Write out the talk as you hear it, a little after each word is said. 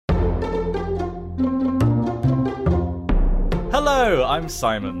Hello, I'm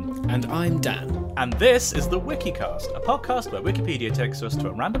Simon. And I'm Dan. And this is the Wikicast, a podcast where Wikipedia takes us to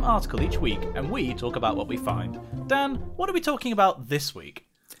a random article each week and we talk about what we find. Dan, what are we talking about this week?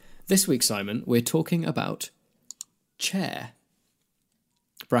 This week, Simon, we're talking about chair.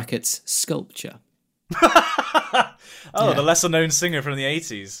 Brackets, sculpture. The lesser-known singer from the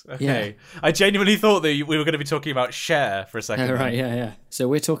 80s. Okay. Yeah. I genuinely thought that we were going to be talking about Cher for a second. Right, yeah. So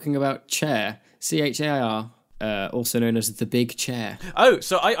we're talking about chair, C-H-A-I-R, also known as the big chair. Oh,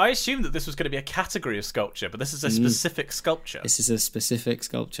 so I assumed that this was going to be a category of sculpture, but this is a specific sculpture. This is a specific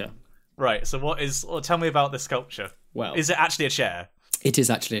sculpture. Right, so tell me about this sculpture. Well, is it actually a chair? It is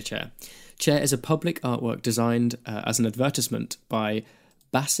actually a chair. Chair is a public artwork designed as an advertisement by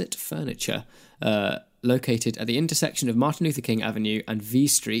Bassett Furniture, located at the intersection of Martin Luther King Avenue and V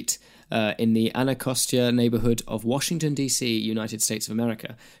Street in the Anacostia neighborhood of Washington, D.C., United States of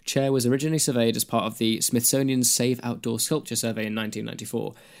America. Chair was originally surveyed as part of the Smithsonian's Save Outdoor Sculpture Survey in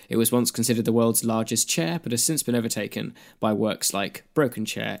 1994. It was once considered the world's largest chair, but has since been overtaken by works like Broken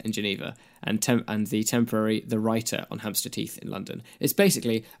Chair in Geneva and the temporary The Writer on Hampstead Heath in London. It's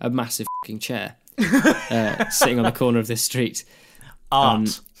basically a massive fucking chair sitting on the corner of this street.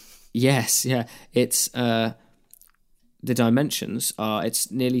 Art. Yes, yeah. It's the dimensions are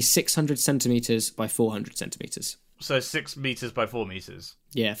it's nearly 600 centimeters by 400 centimeters. So 6 meters by 4 meters.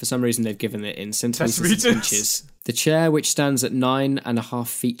 Yeah, for some reason they've given it in centimeters and inches. The chair, which stands at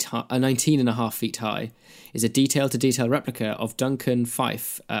 19.5 feet high, is a detail-to-detail replica of Duncan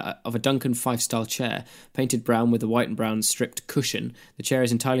Fife, of a Duncan Fife-style chair, painted brown with a white and brown stripped cushion. The chair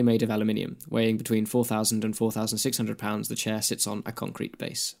is entirely made of aluminium, weighing between 4,000 and 4,600 pounds. The chair sits on a concrete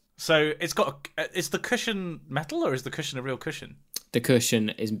base. So is the cushion metal or is the cushion a real cushion? The cushion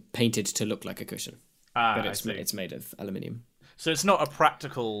is painted to look like a cushion, but it's made of aluminium. So it's not a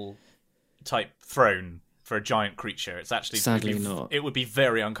practical type throne for a giant creature. It's actually sadly not. It would be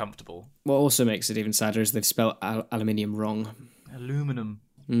very uncomfortable. What also makes it even sadder is they've spelled aluminium wrong. Aluminum.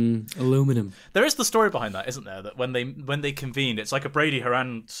 Aluminum. There is the story behind that, isn't there? That when they convened, it's like a Brady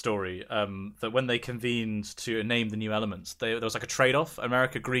Haran story. That when they convened to name the new elements, there was like a trade-off.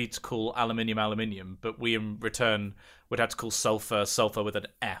 America agreed to call aluminium, but we in return would have to call sulfur with an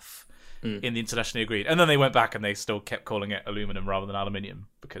F in the internationally agreed. And then they went back and they still kept calling it aluminum rather than aluminium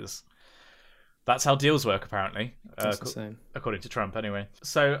because that's how deals work, apparently. According to Trump, anyway.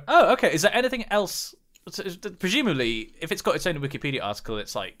 So, okay. Is there anything else? Presumably, if it's got its own Wikipedia article,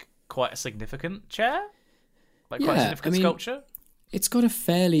 it's like quite a significant chair, quite a significant sculpture. It's got a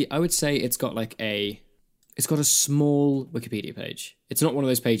fairly, I would say, it's got a small Wikipedia page. It's not one of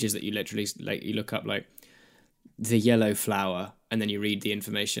those pages that you literally you look up like the yellow flower and then you read the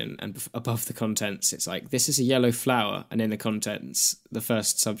information and above the contents it's like this is a yellow flower and in the contents the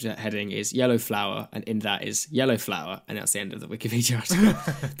first subject heading is yellow flower and in that is yellow flower and that's the end of the Wikipedia article.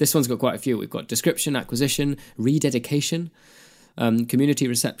 This one's got quite a few. We've got description, acquisition, rededication, community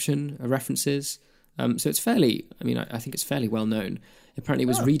reception, references. So it's fairly, I think it's fairly well known. Apparently it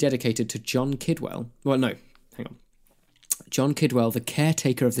was rededicated to John Kidwell. Well, no, hang on. John Kidwell, the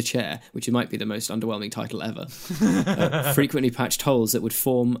caretaker of the chair, which might be the most underwhelming title ever, frequently patched holes that would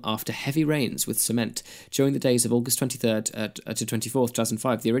form after heavy rains with cement. During the days of August 23rd to 24th,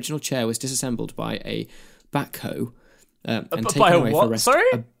 2005, the original chair was disassembled by a backhoe and taken away for rest.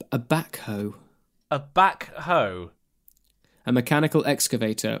 Sorry? A backhoe. A backhoe? A mechanical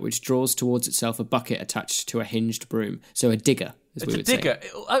excavator which draws towards itself a bucket attached to a hinged broom. So a digger. It's a digger.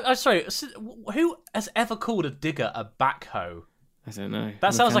 I'm sorry. Who has ever called a digger a backhoe? I don't know.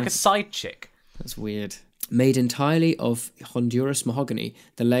 That sounds like a side chick. That's weird. Made entirely of Honduras mahogany,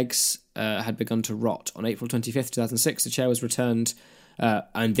 the legs had begun to rot. On April 25th, 2006, the chair was returned,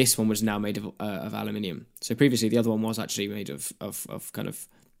 and this one was now made of aluminium. So previously, the other one was actually made of kind of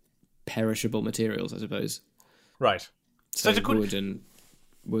perishable materials, I suppose. Right. So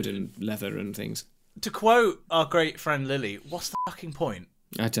wood and leather and things. To quote our great friend Lily, what's the fucking point?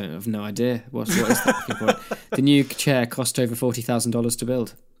 I have no idea. What is the fucking point? The new chair cost over $40,000 to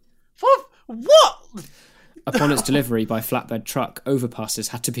build. What? Upon its delivery by flatbed truck, overpasses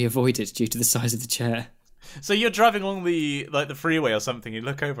had to be avoided due to the size of the chair. So you're driving along the freeway or something, you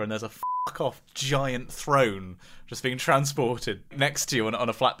look over and there's a fuck-off giant throne just being transported next to you on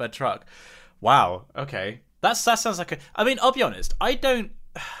a flatbed truck. Wow, okay. That sounds like I'll be honest, I get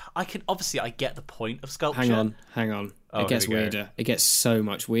the point of sculpture. Hang on. It gets weirder. It gets so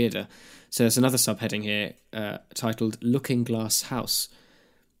much weirder. So there's another subheading here titled Looking Glass House.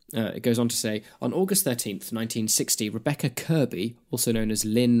 It goes on to say, on August 13th, 1960, Rebecca Kirby, also known as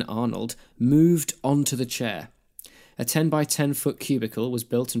Lynn Arnold, moved onto the chair. A 10 by 10 foot cubicle was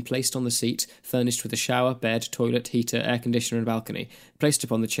built and placed on the seat, furnished with a shower, bed, toilet, heater, air conditioner and balcony, placed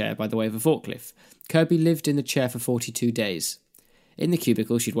upon the chair by the way of a forklift. Kirby lived in the chair for 42 days. In the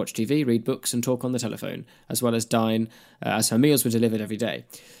cubicle, she'd watch TV, read books and talk on the telephone, as well as dine, as her meals were delivered every day.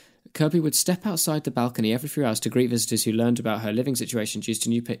 Kirby would step outside the balcony every few hours to greet visitors who learned about her living situation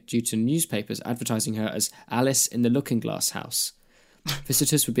due to newspapers advertising her as Alice in the Looking-Glass House.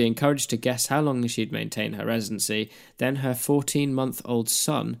 Visitors would be encouraged to guess how long she'd maintain her residency. Then her 14-month-old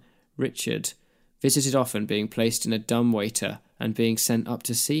son, Richard, visited often, being placed in a dumbwaiter and being sent up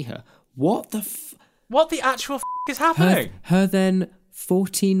to see her. What the actual is happening? Her then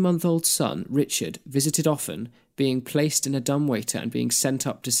 14-month-old son, Richard, visited often, being placed in a dumbwaiter and being sent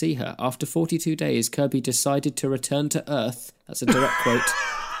up to see her. After 42 days, Kirby decided to return to Earth. That's a direct quote.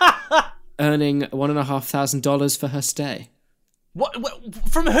 Earning $1,500 for her stay. What?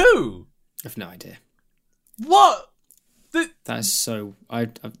 From who? I have no idea. What? That is so... I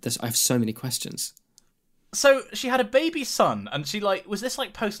have so many questions. So she had a baby son, and she was this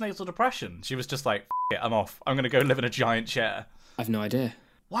postnatal depression? She was just like, F it, I'm off. I'm going to go live in a giant chair. I have no idea.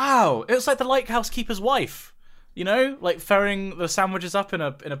 Wow, it was like the lighthouse keeper's wife. You know, like ferrying the sandwiches up in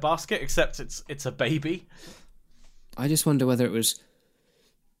a basket, except it's a baby. I just wonder whether it was...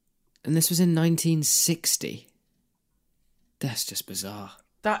 And this was in 1960. That's just bizarre.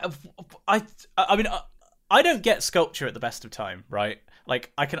 I mean, I don't get sculpture at the best of time, right?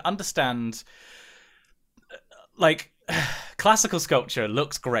 Like, I can understand... Like, classical sculpture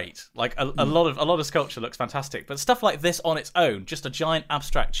looks great. Like, a lot of sculpture looks fantastic. But stuff like this on its own, just a giant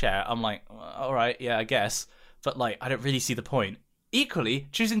abstract chair, I'm like, all right, yeah, I guess. But, like, I don't really see the point. Equally,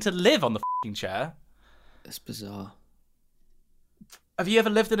 choosing to live on the f***ing chair. That's bizarre. Have you ever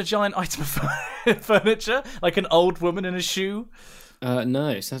lived in a giant item of furniture? Like an old woman in a shoe?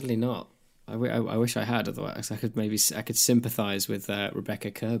 No, sadly not. I wish I had, otherwise I could sympathise with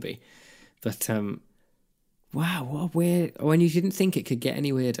Rebecca Kirby. But, wow, what a weird... When you didn't think it could get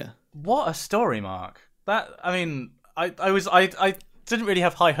any weirder. What a story, Mark. I didn't really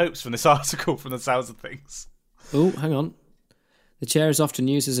have high hopes from this article from the sounds of things. Oh, hang on. The chair is often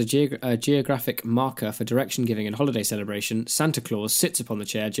used as a geographic marker for direction giving and holiday celebration. Santa Claus sits upon the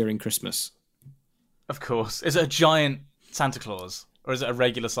chair during Christmas. Of course. Is it a giant Santa Claus? Or is it a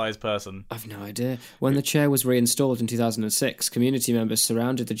regular-sized person? I've no idea. When the chair was reinstalled in 2006, community members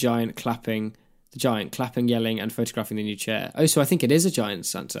surrounded the giant clapping, yelling, and photographing the new chair. Oh, so I think it is a giant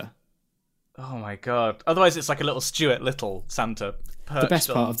Santa. Oh my god. Otherwise it's like a little Stuart Little Santa perched the best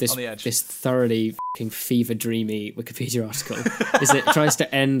part of this thoroughly fucking fever-dreamy Wikipedia article is it tries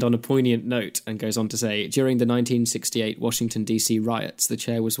to end on a poignant note and goes on to say, during the 1968 Washington D.C. riots, the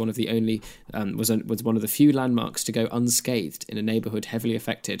chair was one of the few landmarks to go unscathed in a neighbourhood heavily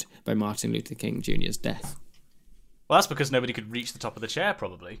affected by Martin Luther King Jr.'s death. Well, that's because nobody could reach the top of the chair,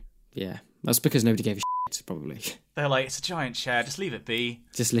 probably. Yeah, that's because nobody gave a shit, probably. They're like, it's a giant chair, just leave it be.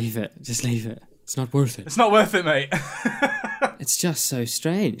 Just leave it. It's not worth it. It's not worth it, mate. It's just so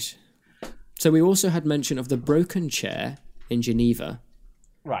strange. So we also had mention of the broken chair in Geneva.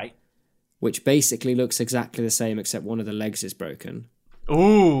 Right. Which basically looks exactly the same except one of the legs is broken.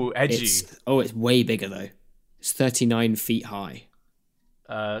 Ooh, edgy. It's way bigger though. It's 39 feet high.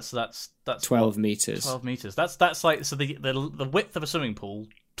 So that's 12 meters. 12 meters. That's like the width of a swimming pool.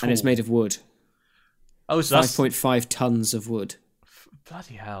 Tall. And it's made of wood. Oh, so 5.5 tons of wood.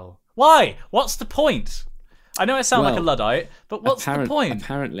 Bloody hell. Why? What's the point? I know I sound like a Luddite, but what's the point?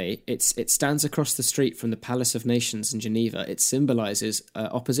 Apparently, it stands across the street from the Palace of Nations in Geneva. It symbolises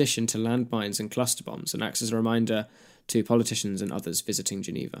opposition to landmines and cluster bombs and acts as a reminder to politicians and others visiting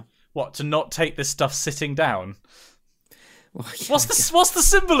Geneva. What, to not take this stuff sitting down? Well, yeah, what's the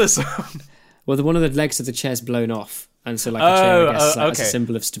symbolism? Well, one of the legs of the chair's blown off, and so like a chair, I guess, as a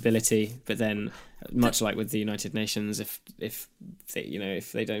symbol of stability. But then, much like with the United Nations, if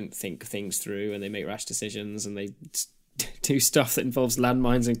they don't think things through and they make rash decisions and they do stuff that involves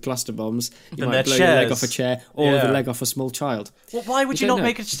landmines and cluster bombs, you might blow your leg off a chair or the leg off a small child. Well, why would you not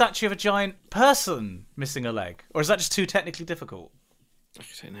make a statue of a giant person missing a leg, or is that just too technically difficult? I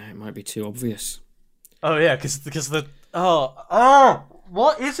don't know. It might be too obvious. Oh yeah, because the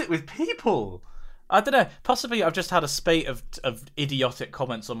what is it with people? I don't know. Possibly I've just had a spate of idiotic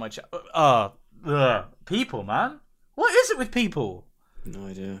comments on my chat. People, man. What is it with people? No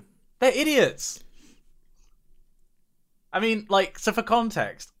idea. They're idiots. I mean, so for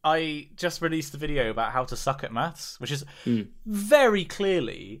context, I just released a video about how to suck at maths, which is very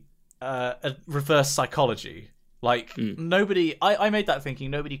clearly a reverse psychology. Nobody... I made that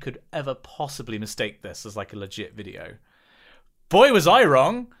thinking nobody could ever possibly mistake this as a legit video. Boy, was I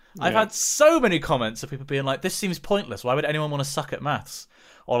wrong. I've had so many comments of people being like, this seems pointless. Why would anyone want to suck at maths?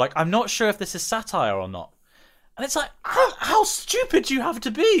 Or like, I'm not sure if this is satire or not. And it's like, how stupid do you have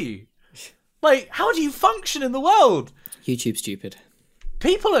to be? Like, how do you function in the world? YouTube's stupid.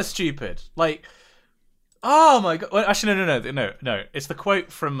 People are stupid. Like, oh my god. Well, actually, no. It's the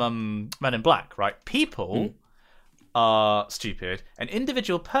quote from Men in Black, right? People are stupid. An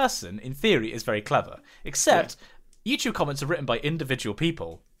individual person, in theory, is very clever. Except, YouTube comments are written by individual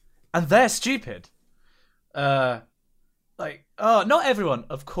people, and they're stupid. Not everyone,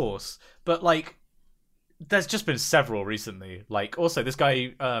 of course, but like, there's just been several recently. Like, also this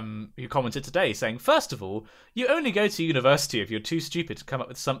guy who commented today saying, first of all, you only go to university if you're too stupid to come up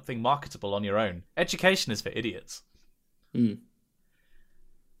with something marketable on your own. Education is for idiots.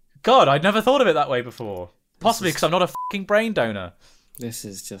 God, I'd never thought of it that way before. Possibly because I'm not a fucking brain donor. This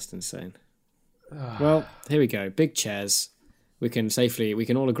is just insane. Well, here we go. Big chairs. We can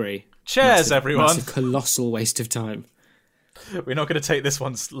all agree. Chairs, everyone. Massive, colossal waste of time. We're not going to take this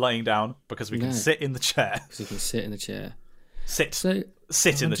one lying down because we can sit in the chair. Because we can sit in the chair. Sit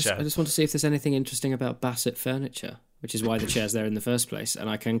in the chair. I just want to see if there's anything interesting about Bassett Furniture, which is why the chair's there in the first place. And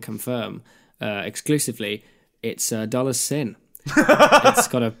I can confirm exclusively it's dull as sin. It's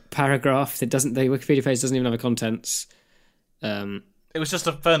got a paragraph that doesn't. The Wikipedia page doesn't even have a contents. It was just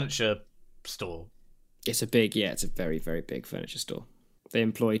a furniture store. It's a very, very big furniture store. They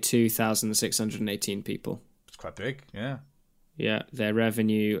employ 2,618 people. It's quite big, yeah. Yeah, their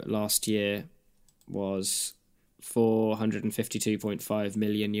revenue last year was $452.5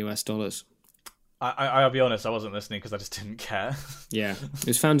 million US. I'll be honest, I wasn't listening because I just didn't care. Yeah, it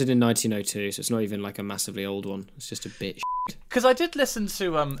was founded in 1902, so it's not even like a massively old one. It's just a bit because I did listen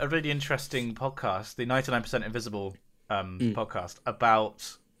to a really interesting podcast, the 99% Invisible podcast,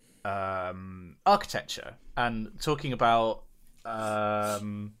 about architecture and talking about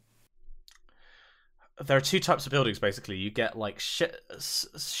there are two types of buildings. Basically, you get like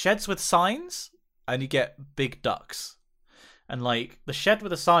sheds with signs, and you get big ducks. And like the shed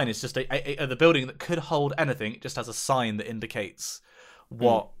with a sign is just the building that could hold anything. It just has a sign that indicates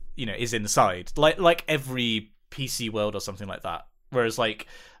what is inside, like every PC World or something like that. Whereas like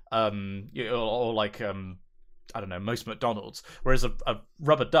I don't know, most McDonald's. Whereas a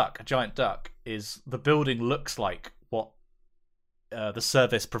rubber duck, a giant duck, is the building looks like what the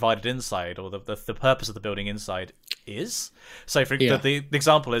service provided inside, or the purpose of the building inside is. So for the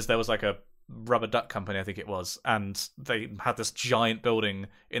example is there was like a rubber duck company, I think it was, and they had this giant building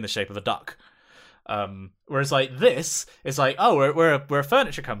in the shape of a duck. Whereas like this is like, oh, we're a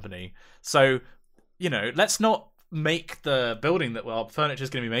furniture company, so let's not make the building that furniture is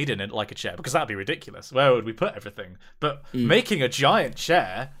going to be made in it like a chair, because that'd be ridiculous. Where would we put everything? But making a giant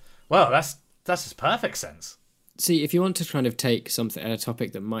chair, well, that's just perfect sense. See, if you want to kind of take a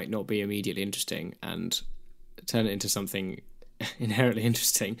topic that might not be immediately interesting and turn it into something inherently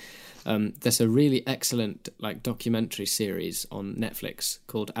interesting, there's a really excellent documentary series on Netflix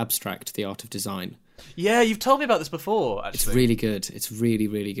called Abstract: The Art of Design. Yeah, you've told me about this before, actually. It's really good. It's really,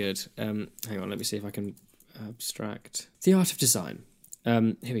 really good. Hang on, let me see if I can Abstract: The Art of Design.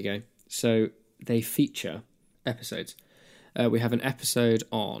 Here we go. So they feature episodes. We have an episode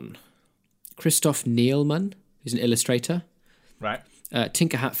on Christoph Neilman, who's an illustrator. Right.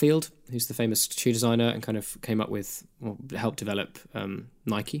 Tinker Hatfield, who's the famous shoe designer and kind of came up with, helped develop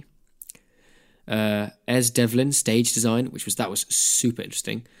Nike. Ez Devlin, stage design, that was super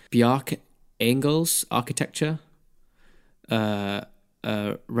interesting. Bjarke Engels, architecture.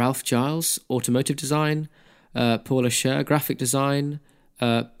 Ralph Giles, automotive design. Paula Scher, graphic design.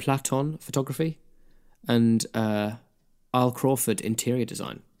 Platon, photography. And Al Crawford, interior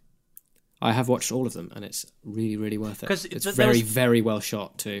design. I have watched all of them, and it's really, really worth it. It's very, very well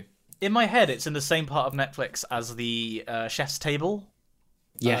shot, too. In my head, it's in the same part of Netflix as the Chef's Table.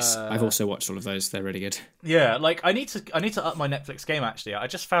 Yes, I've also watched all of those. They're really good. Yeah, I need to up my Netflix game, actually. I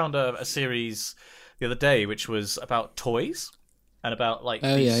just found a series the other day which was about toys and about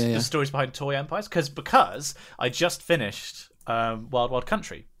the stories behind toy empires. Because I just finished Wild Wild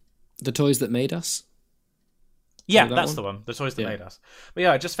Country. The Toys That Made Us? Yeah, that's the one. The Toys That Made Us. But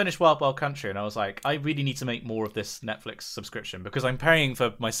yeah, I just finished Wild Wild Country, and I was like, I really need to make more of this Netflix subscription, because I'm paying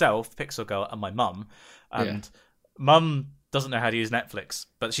for myself, Pixel Girl, and my mum. And mum doesn't know how to use Netflix,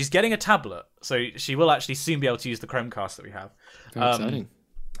 but she's getting a tablet, so she will actually soon be able to use the Chromecast that we have. Very exciting.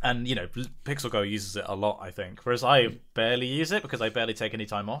 And, Pixel Girl uses it a lot, I think, whereas I barely use it because I barely take any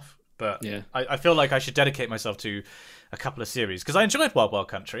time off. But I feel like I should dedicate myself to a couple of series, because I enjoyed Wild Wild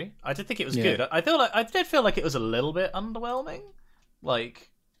Country. I did think it was good. I did feel like it was a little bit underwhelming.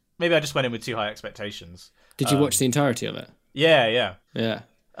 Maybe I just went in with too high expectations. Did you watch the entirety of it? Yeah.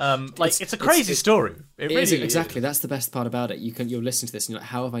 It's a crazy story. It really is exactly. That's the best part about it. You'll listen to this and you're like,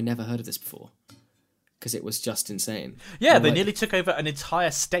 how have I never heard of this before? Because it was just insane. Yeah, they nearly took over an entire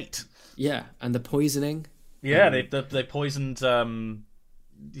state. Yeah, and the poisoning. Yeah, they poisoned an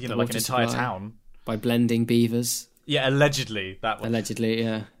entire town by blending beavers. Yeah, allegedly that one. Allegedly,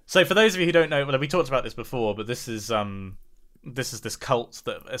 yeah. So for those of you who don't know, well, we talked about this before, but this is this cult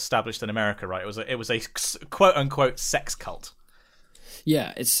that established in America, right? It was a quote unquote sex cult.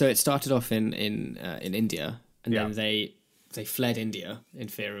 Yeah, it started off in India, and then they fled India in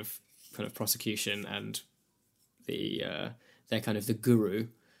fear of kind of prosecution, and their kind of the guru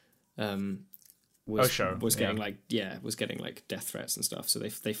was getting like death threats and stuff. So they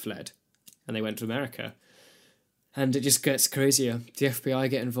fled, and they went to America, and it just gets crazier. The FBI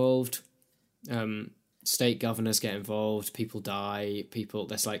get involved. State governors get involved. People die.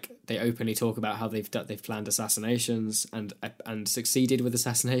 They openly talk about how they've planned assassinations and succeeded with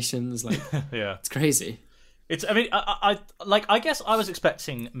assassinations. Like, yeah, it's crazy. I guess I was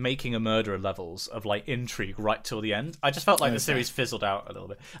expecting Making a Murderer levels of like intrigue right till the end. I just felt like the series fizzled out a little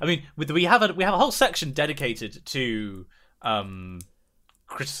bit. I mean, we have a whole section dedicated to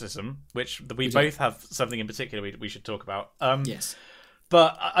criticism, which we both have something in particular we should talk about. Yes.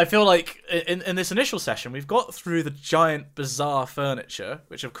 But I feel like in this initial session, we've got through the giant, bizarre furniture,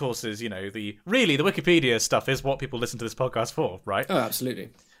 which of course is, the Wikipedia stuff is what people listen to this podcast for, right? Oh,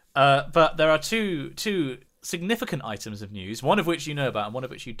 absolutely. But there are two significant items of news, one of which you know about and one of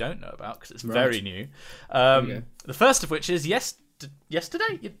which you don't know about because it's very new. The first of which is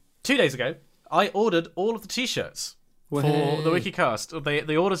yesterday, 2 days ago, I ordered all of the T-shirts for the Wikicast.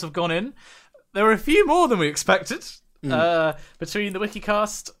 The orders have gone in. There were a few more than we expected. Between the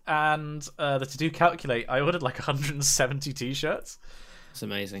Wikicast and the To Do Calculate, I ordered like 170 T-shirts. It's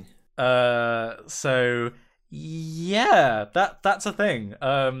amazing. So yeah, that's a thing.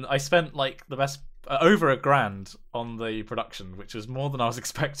 I spent like the best over $1,000 on the production, which was more than I was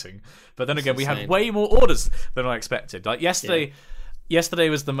expecting. But then again, we had way more orders than I expected. Like yesterday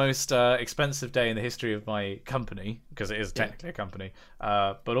was the most expensive day in the history of my company, because it is technically a company.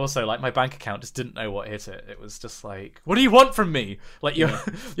 But also, like, my bank account just didn't know what hit it. It was just like, what do you want from me? Like, you're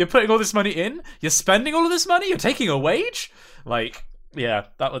putting all this money in, you're spending all of this money, you're taking a wage? Like, yeah,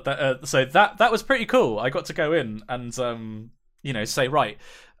 so that was pretty cool. I got to go in and say, right,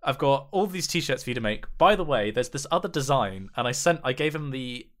 I've got all these T-shirts for you to make. By the way, there's this other design, and I gave him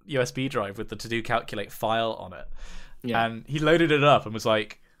the USB drive with the To Do Calculate file on it. Yeah. And he loaded it up and was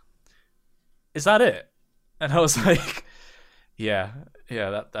like, "Is that it?" And I was like, "Yeah,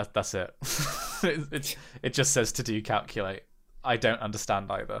 that's it." it just says To Do Calculate. I don't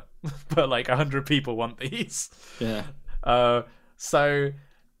understand either, but like 100 people want these. Yeah. That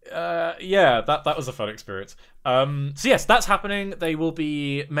was a fun experience. So yes, that's happening. They will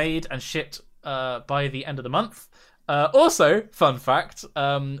be made and shipped by the end of the month. Also, fun fact,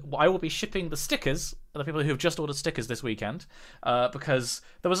 I will be shipping the stickers for the people who have just ordered stickers this weekend, because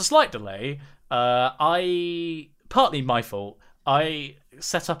there was a slight delay. Partly my fault, I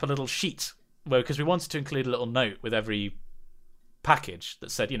set up a little sheet because we wanted to include a little note with every package that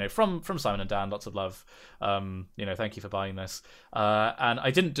said, from Simon and Dan, lots of love, thank you for buying this. And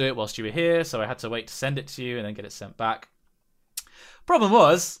I didn't do it whilst you were here, so I had to wait to send it to you and then get it sent back. Problem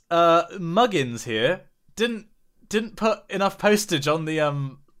was, Muggins here didn't put enough postage on the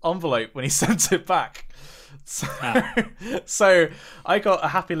envelope when he sent it back. So I got a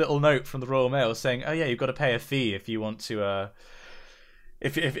happy little note from the Royal Mail saying, "Oh yeah, you've got to pay a fee if you want to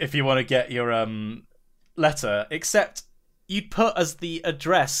if you want to get your letter." Except you'd put as the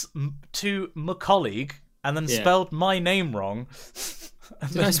address to my colleague and then spelled my name wrong.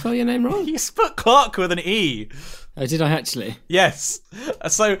 Did I spell your name wrong? You put Clark with an E. Oh, did I actually? Yes.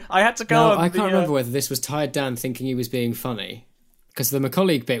 So I had to go. I can't remember whether this was Tired Dan thinking he was being funny, because the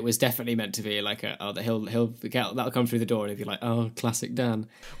Macaulay bit was definitely meant to be like that'll come through the door and he'll be like, "Oh, classic Dan."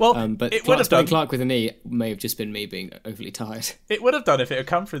 Well, but it would have done. Clark with an E may have just been me being overly tired. It would have done if it had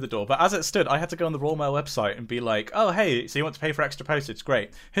come through the door, but as it stood, I had to go on the Royal Mail website and be like, "Oh, hey, so you want to pay for extra postage?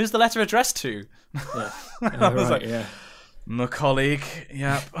 Great. Who's the letter addressed to?" Yeah. I was like, my colleague,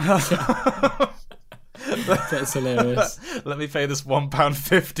 yep. That's hilarious. Let me pay this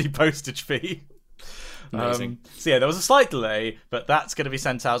 £1.50 postage fee. Amazing. So yeah, there was a slight delay, but that's going to be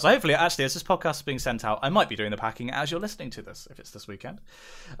sent out. So hopefully, actually, as this podcast is being sent out, I might be doing the packing as you're listening to this, if it's this weekend.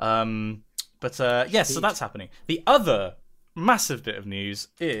 Yes, so that's happening. The other massive bit of news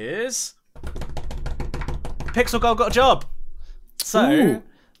is Pixel Girl got a job. So, Ooh,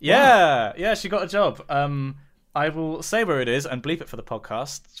 yeah, she got a job. I will say where it is and bleep it for the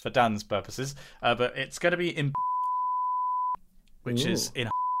podcast for Dan's purposes, but it's going to be in, which is in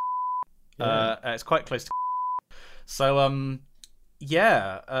It's quite close to. So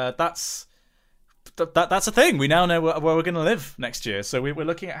that's a thing. We now know where we're going to live next year. So we're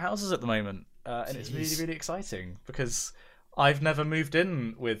looking at houses at the moment, and it's really, really exciting because I've never moved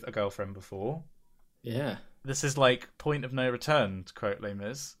in with a girlfriend before. Yeah. This is like point of no return, to quote Les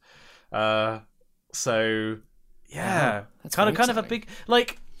Mis. So yeah, that's kind of a exciting. big,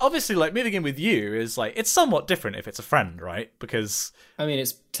 like, obviously, like, moving in with you is like, it's somewhat different if it's a friend, right? Because I mean,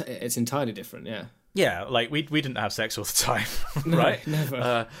 it's entirely different. Yeah. yeah, like we didn't have sex all the time, right? No,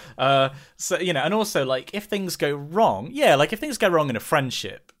 never. So and also like if things go wrong, like if things go wrong in a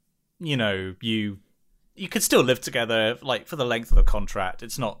friendship, you could still live together like for the length of the contract.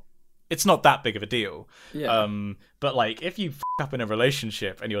 It's not that big of a deal. Yeah. But like if you f*** up in a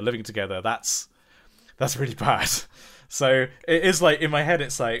relationship and you're living together, that's really bad. So it is like in my head,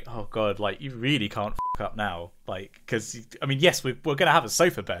 it's like, oh god, like you really can't f*** up now, like because I mean, yes, we're gonna have a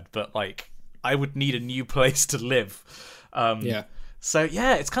sofa bed, but like I would need a new place to live. Yeah. So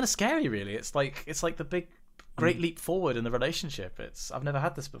yeah, it's kind of scary, really. It's like the big, great leap forward in the relationship. I've never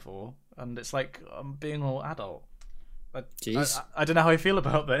had this before, and it's like I'm being all adult. Jeez. I don't know how I feel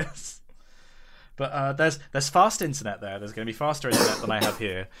about this. But there's fast internet there. There's going to be faster internet than I have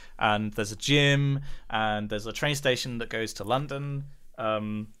here, and there's a gym, and there's a train station that goes to London.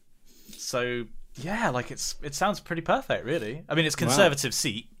 So yeah, like it sounds pretty perfect, really. I mean, it's Conservative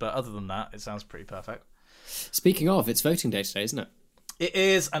seat, but other than that, it sounds pretty perfect. Speaking of, it's voting day today, isn't it? It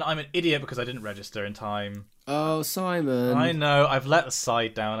is, and I'm an idiot because I didn't register in time. Oh, Simon. I know, I've let the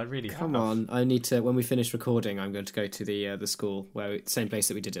side down. I really Come have. on, I need to. When we finish recording, I'm going to go to the school same place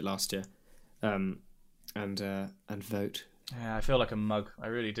that we did it last year, and vote. Yeah, I feel like a mug. I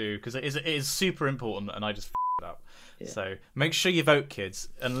really do, because it is super important, and I just f***ed it up. Yeah. So make sure you vote, kids,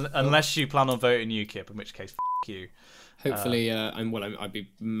 unless you plan on voting UKIP, in which case, f*** you. Hopefully, I'd be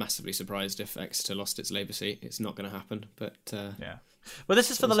massively surprised if Exeter lost its Labour seat. It's not going to happen, but yeah. Well, this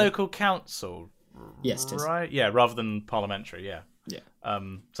is for the local council. Yes, it is. Right? Yeah, rather than parliamentary. Yeah. Yeah.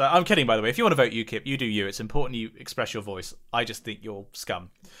 So I'm kidding, by the way. If you want to vote UKIP, you do you. It's important you express your voice. I just think you're scum.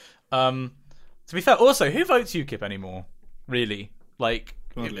 To be fair, also, who votes UKIP anymore? Really? Like,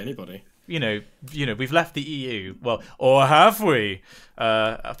 hardly anybody. We've left the EU. Well, or have we?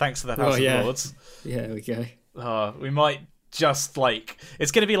 Thanks to the House of Lords. Yeah, there we go. We might just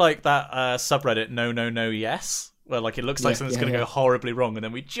it's going to be like that subreddit no yes, where like it looks like something's going to go horribly wrong, and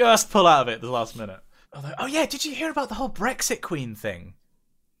then we just pull out of it at the last minute. Oh yeah, did you hear about the whole Brexit Queen thing?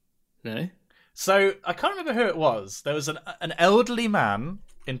 No. So I can't remember who it was. There was an elderly man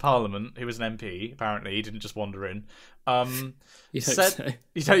in Parliament who was an MP. Apparently, he didn't just wander in. You said, so.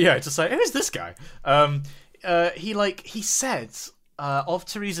 To say, who's this guy? He said of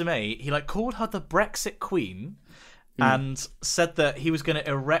Theresa May, he called her the Brexit Queen, and said that he was going to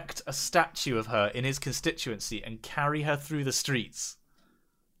erect a statue of her in his constituency and carry her through the streets.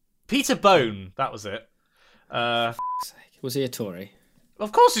 Peter Bone, that was it. Was he a Tory?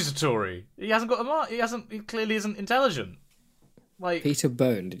 Of course he's a Tory. He hasn't got a mark. He clearly isn't intelligent. Peter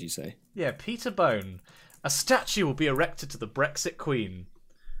Bone, did you say? Yeah, Peter Bone. A statue will be erected to the Brexit Queen.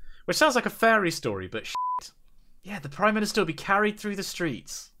 Which sounds like a fairy story, but shit. Yeah, the Prime Minister will be carried through the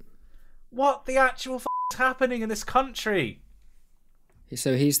streets. What the actual is happening in this country?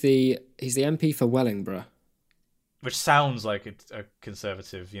 So he's the MP for Wellingborough. Which sounds like a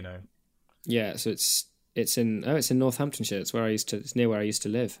Conservative, Yeah, so it's in Northamptonshire. It's near where I used to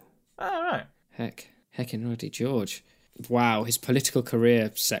live. Oh, right. Heckin' Roddy George. Wow, his political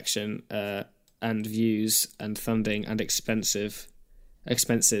career section and views and funding and expenses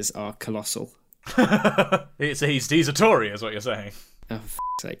are colossal. So he's a Tory, is what you're saying. Oh, for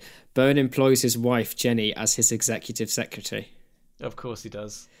sake. Bone employs his wife, Jenny, as his executive secretary. Of course he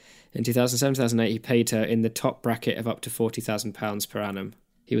does. In 2007-2008, he paid her in the top bracket of up to £40,000 per annum.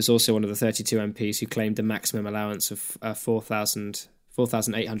 He was also one of the 32 MPs who claimed the maximum allowance of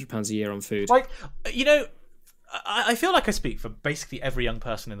 £4,800 a year on food. I feel like I speak for basically every young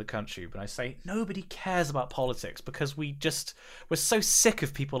person in the country when I say nobody cares about politics because we're so sick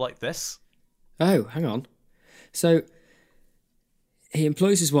of people like this. Oh, hang on. So he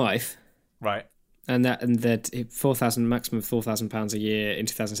employs his wife, right? And that maximum of £4,000 a year in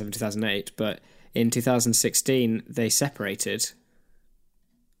 2007-2008. But in 2016, they separated.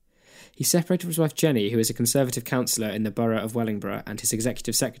 He separated from his wife Jenny, who is a Conservative councillor in the borough of Wellingborough, and his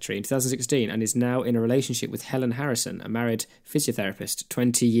executive secretary in 2016, and is now in a relationship with Helen Harrison, a married physiotherapist,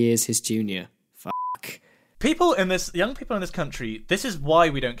 20 years his junior. Fuck. Young people in this country, this is why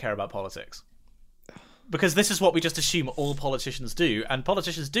we don't care about politics. Because this is what we just assume all politicians do, and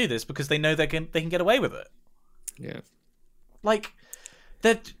politicians do this because they know they can get away with it. Yeah.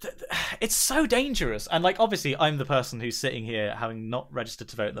 it's so dangerous. And like, obviously, I'm the person who's sitting here having not registered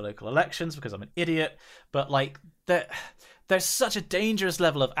to vote in the local elections because I'm an idiot. But like, there's such a dangerous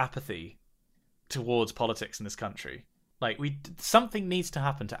level of apathy towards politics in this country. Like, something needs to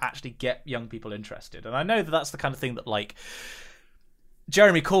happen to actually get young people interested. And I know that that's the kind of thing that, like,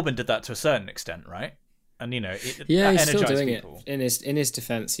 Jeremy Corbyn did that to a certain extent, right? And, you know, he's still doing people. it. In his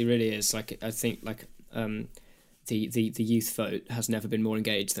defense, he really is. Like, I think, like, the youth vote has never been more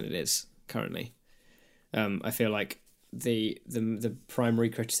engaged than it is currently. I feel like the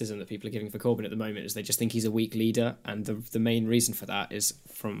primary criticism that people are giving for Corbyn at the moment is they just think he's a weak leader, and the main reason for that is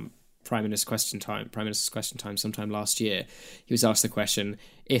from Prime Minister's Question Time sometime last year. He was asked the question,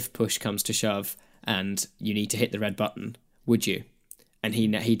 if push comes to shove and you need to hit the red button, would you? And he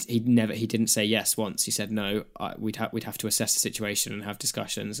didn't say yes once. He said no. We'd have to assess the situation and have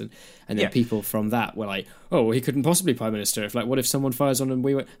discussions. And then people from that were like, oh, well, he couldn't possibly Prime Minister. What if someone fires on him?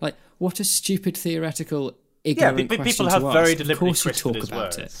 We were like, what a stupid theoretical ignorant question people have to very ask. deliberately Of course you talk his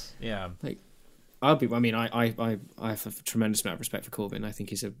about words. it. Yeah. Like, I have a tremendous amount of respect for Corbyn. I think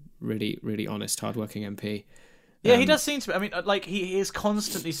he's a really, really honest, hardworking MP. Yeah, he does seem to be. I mean, like, he is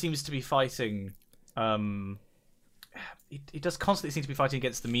constantly seems to be fighting. He does constantly seem to be fighting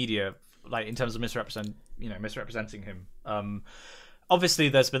against the media, like, in terms of misrepresenting him. Obviously,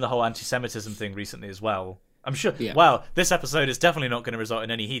 there's been the whole anti-Semitism thing recently as well. I'm sure. Yeah. Wow, this episode is definitely not going to result in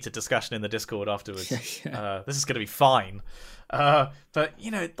any heated discussion in the Discord afterwards. This is going to be fine. But,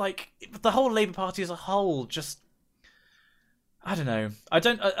 you know, like, the whole Labour Party as a whole, just, I don't know.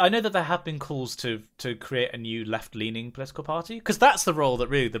 I know that there have been calls to create a new left-leaning political party, because that's the role that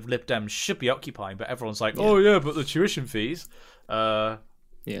really the Lib Dems should be occupying. But everyone's like, oh yeah, but the tuition fees, you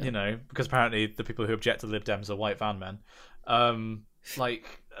know, because apparently the people who object to the Lib Dems are white van men. I mean,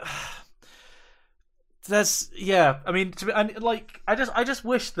 I just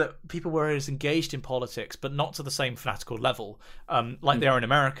wish that people were as engaged in politics, but not to the same fanatical level, like they are in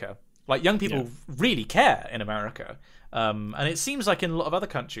America. Like, young people really care in America. And it seems like in a lot of other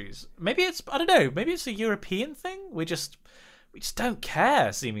countries, maybe it's a European thing. We just don't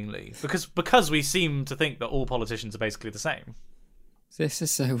care, seemingly, because we seem to think that all politicians are basically the same. This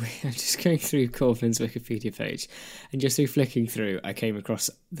is so weird. I'm just going through Corbyn's Wikipedia page, and just through flicking through, I came across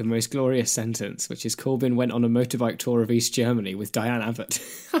the most glorious sentence, which is Corbyn went on a motorbike tour of East Germany with Diane Abbott.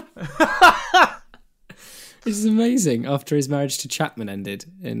 This is amazing. After his marriage to Chapman ended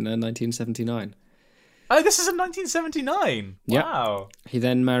in 1979. Oh, this is in 1979. Wow. Yep. He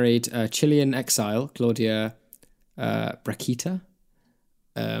then married Chilean exile Claudia Braquita,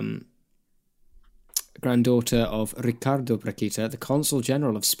 granddaughter of Ricardo Braquita, the Consul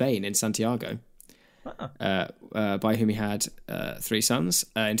General of Spain in Santiago, by whom he had 3 sons.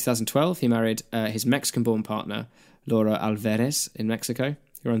 In 2012, he married his Mexican-born partner, Laura Alvarez, in Mexico,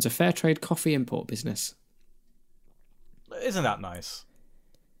 who runs a fair trade coffee import business. Isn't that nice?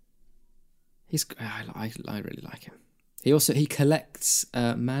 I really like him. He collects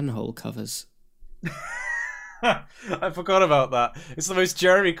manhole covers. I forgot about that. It's the most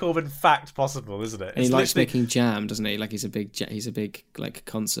Jeremy Corbyn fact possible, isn't it? And he likes making jam, doesn't he? Like, he's a big like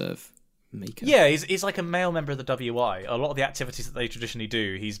conserve maker. Yeah, he's like a male member of the WI. A lot of the activities that they traditionally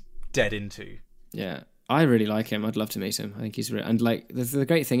do, he's dead into. Yeah, I really like him. I'd love to meet him. I think he's and like the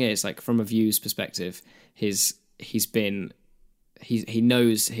great thing is, like, from a Views perspective, he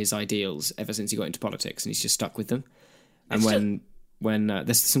knows his ideals ever since he got into politics, and he's just stuck with them. And when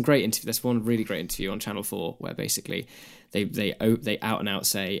there's some great interview, there's one really great interview on Channel 4 where basically they out and out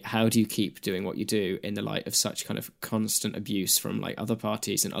say, how do you keep doing what you do in the light of such kind of constant abuse from, like, other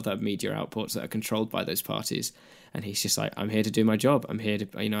parties and other media outputs that are controlled by those parties? And he's just like, I'm here to do my job. I'm here to,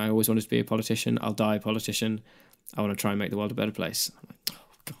 I always wanted to be a politician. I'll die a politician. I want to try and make the world a better place. I'm like, oh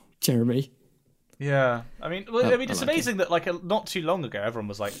God, Jeremy. Yeah, it's amazing that, like, not too long ago, everyone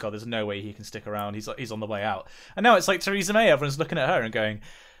was like, God, there's no way he can stick around. He's on the way out. And now it's like Theresa May. Everyone's looking at her and going,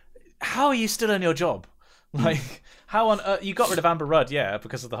 how are you still in your job? Like, how on earth? You got rid of Amber Rudd, yeah,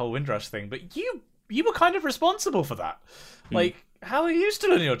 because of the whole Windrush thing, but you were kind of responsible for that. Like, how are you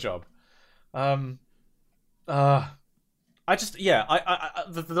still in your job? The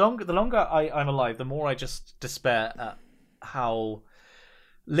longer I'm alive, the more I just despair at how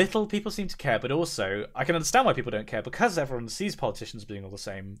little people seem to care. But also, I can understand why people don't care, because everyone sees politicians being all the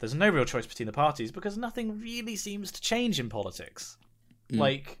same. There's no real choice between the parties, because nothing really seems to change in politics.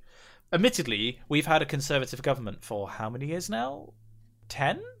 Like, admittedly, we've had a Conservative government for how many years now?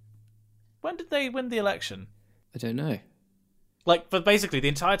 10? When did they win the election? I don't know. Like, but basically, the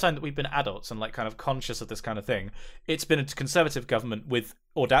entire time that we've been adults and, like, kind of conscious of this kind of thing, it's been a Conservative government with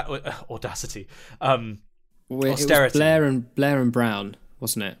audacity, austerity. It was Blair and Brown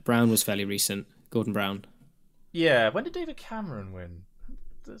wasn't it? Brown was fairly recent. Gordon Brown. Yeah, when did David Cameron win?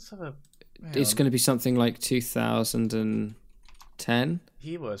 Let's have a... It's going to be something like 2010.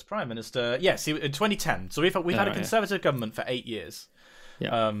 He was Prime Minister. Yes, in 2010. So we've had a Conservative government for 8 years.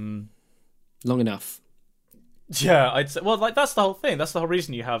 Yeah. Long enough. Yeah, I'd say. Well, like that's the whole thing. That's the whole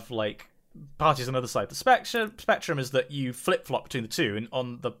reason you have like parties on the other side. The spectrum is that you flip flop between the two, and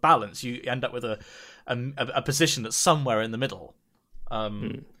on the balance, you end up with a position that's somewhere in the middle.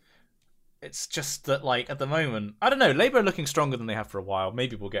 It's just that, like, at the moment, I don't know. Labour are looking stronger than they have for a while.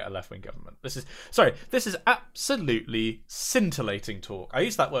 Maybe we'll get a left wing government. This is absolutely scintillating talk. I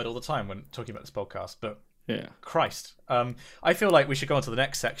use that word all the time when talking about this podcast, but. Yeah. Christ. I feel like we should go on to the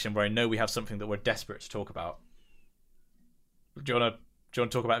next section where I know we have something that we're desperate to talk about. Do you want to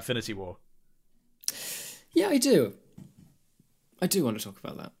talk about Infinity War? Yeah, I do. I do want to talk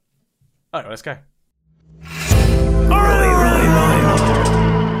about that. All right, let's go.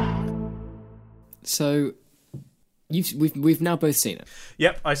 So, we've now both seen it.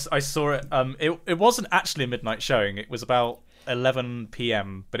 Yep, I saw it. It wasn't actually a midnight showing. It was about 11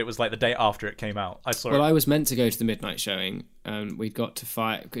 p.m, but it was like the day after it came out. I saw it. Well, I was meant to go to the midnight showing, and we got to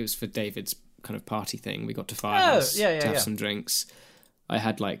Fire. It was for David's kind of party thing. We got to Firehouse to have some drinks. I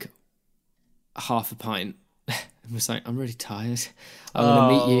had like half a pint. I was like, I'm really tired. I'm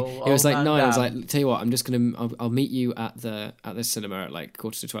gonna meet you. It was like 9. I was like, tell you what, I'll meet you at the cinema at like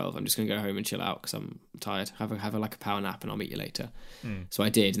 11:45. I'm just gonna go home and chill out because I'm tired. Have a like a power nap, and I'll meet you later. So I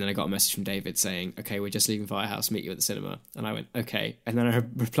did, and then I got a message from David saying, okay, we're just leaving Firehouse, meet you at the cinema. And I went, okay. And then I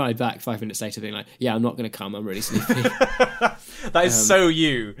replied back 5 minutes later being like, yeah, I'm not gonna come, I'm really sleepy. That is so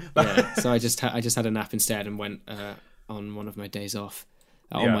you. Yeah, so I just had a nap instead and went on one of my days off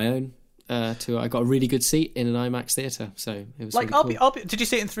on my own. I got a really good seat in an IMAX theatre, so it was like, really cool. Did you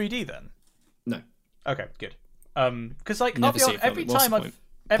see it in 3D then? No. Okay, good. Because like Never see a film. every time I've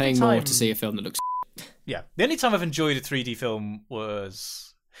paying more to see a film that looks. Yeah, the only time I've enjoyed a 3D film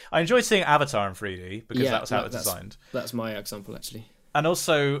was I enjoyed seeing Avatar in 3D because that was how it was designed. That's my example actually. And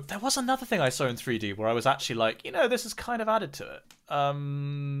also, there was another thing I saw in 3D where I was actually like, this is kind of added to it. I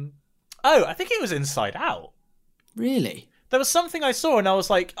think it was Inside Out. Really? There was something I saw and I was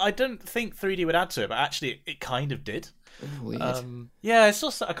like, I don't think 3D would add to it, but actually it kind of did. Oh, weird. Yeah, I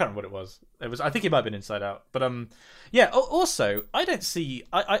can't remember what it was. I think it might have been Inside Out. But yeah, also, I don't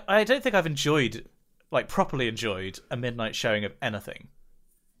think I've properly enjoyed a midnight showing of anything.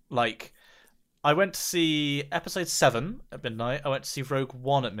 Like, I went to see episode 7 at midnight, I went to see Rogue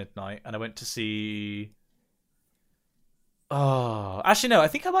One at midnight, and I went to see... actually no, I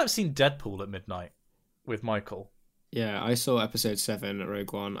think I might have seen Deadpool at midnight with Michael. Yeah, I saw episode 7 at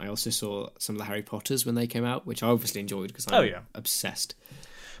Rogue One. I also saw some of the Harry Potters when they came out, which I obviously enjoyed because I'm obsessed.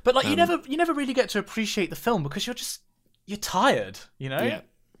 But like, you never really get to appreciate the film because you're tired, Yeah.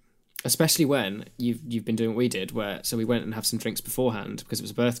 Especially when you've been doing what we did, so we went and have some drinks beforehand because it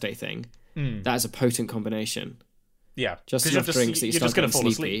was a birthday thing. That is a potent combination. Yeah, just enough drinks that you start getting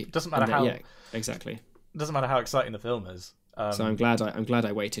sleepy. Doesn't matter how. Yeah, exactly. Doesn't matter how exciting the film is. So I'm glad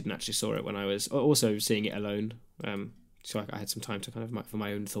I waited and actually saw it when I was also seeing it alone. So I had some time to kind of for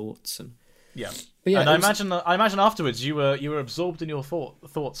my own thoughts and yeah. But yeah, and I imagine afterwards you were absorbed in your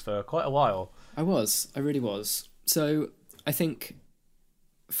thoughts for quite a while. I really was. So I think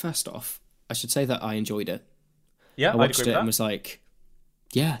first off, I should say that I enjoyed it. Yeah, I watched it and was like,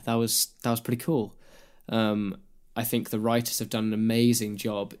 yeah, that was pretty cool. I think the writers have done an amazing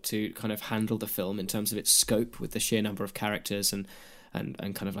job to kind of handle the film in terms of its scope with the sheer number of characters and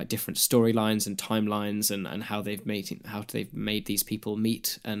kind of like different storylines and timelines and how they've made these people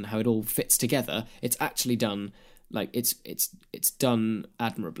meet and how it all fits together. It's actually done like it's done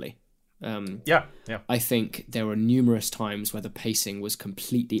admirably. Yeah. I think there were numerous times where the pacing was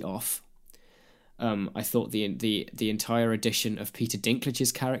completely off. I thought the entire edition of Peter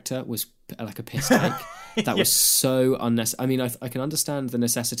Dinklage's character was like a piss take. That was so unnecessary. I mean, I can understand the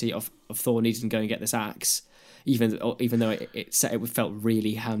necessity of Thor needing to go and get this axe, even though it felt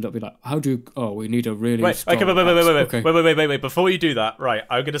really hammed up. Be like, we need a really wait. Wait. Before you do that, right?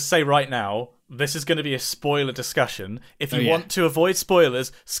 I'm going to say right now, this is going to be a spoiler discussion. If you want to avoid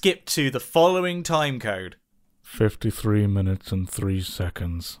spoilers, skip to the following time code: 53 minutes and 3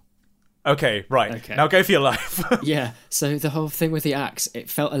 seconds. Okay, right. Okay. Now go for your life. Yeah, so the whole thing with the axe, it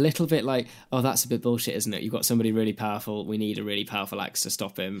felt a little bit like, that's a bit bullshit, isn't it? You've got somebody really powerful, we need a really powerful axe to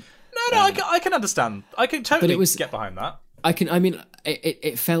stop him. No, I can understand. I can totally get behind that.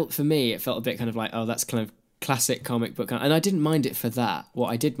 It felt, for me, it felt a bit kind of like, that's kind of classic comic book. And I didn't mind it for that. What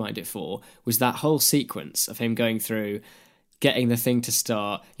I did mind it for was that whole sequence of him going through getting the thing to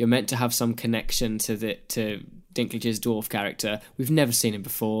start. You're meant to have some connection to Dinklage's dwarf character. We've never seen him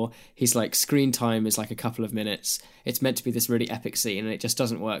before. He's like, screen time is like a couple of minutes. It's meant to be this really epic scene, and it just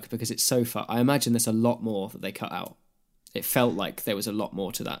doesn't work because it's so far. I imagine there's a lot more that they cut out. It felt like there was a lot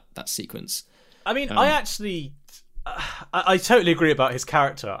more to that sequence. I mean, I totally agree about his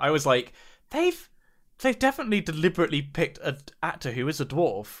character. I was like, they've definitely deliberately picked an actor who is a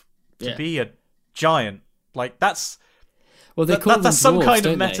dwarf to be a giant. Like, that's... Well, they call them that's dwarves, some kind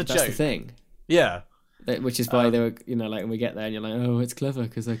of don't meta they? joke. That's the thing. Yeah. Which is why they were, like, when we get there and you're like, oh, it's clever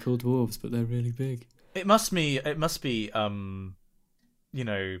because they're called dwarves, but they're really big. It must be,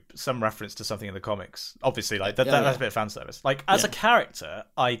 some reference to something in the comics. Obviously, like, that's a bit of fan service. Like, as a character,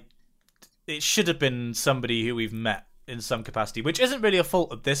 it should have been somebody who we've met in some capacity, which isn't really a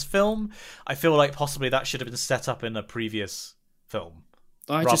fault of this film. I feel like possibly that should have been set up in a previous film.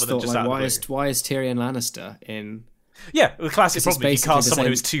 I just thought, like, why is Tyrion Lannister in... Yeah, the classic problem. You cast someone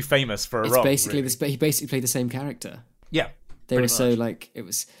who's too famous for a role. He basically played the same character. Yeah, they were so like it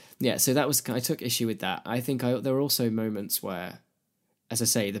was. Yeah, so that was. I took issue with that. I think there were also moments where, as I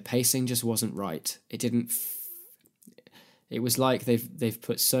say, the pacing just wasn't right. It didn't. It was like they've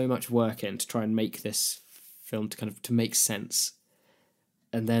put so much work in to try and make this film to make sense,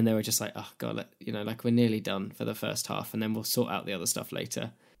 and then they were just like, oh god, like we're nearly done for the first half, and then we'll sort out the other stuff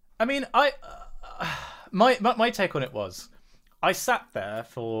later. I mean, My take on it was, I sat there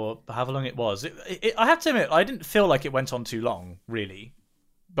for however long it was. I have to admit, I didn't feel like it went on too long, really.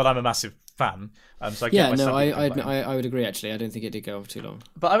 But I'm a massive fan, so I would agree. Actually, I don't think it did go on too long.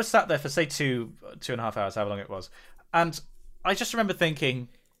 But I was sat there for say 2.5 hours, however long it was, and I just remember thinking,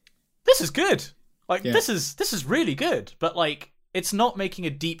 "This is good. Like this is really good." But like, it's not making a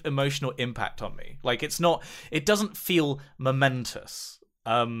deep emotional impact on me. Like, it's not. It doesn't feel momentous.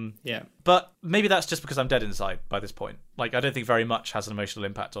 But maybe that's just because I'm dead inside by this point. Like, I don't think very much has an emotional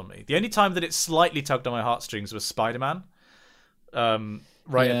impact on me. The only time that it slightly tugged on my heartstrings was Spider-Man, at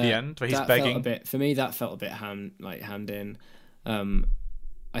the end where he's begging. For me, that felt a bit hand in.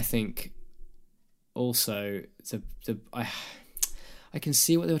 I think also I can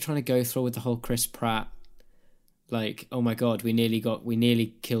see what they were trying to go through with the whole Chris Pratt. Like, oh my god, we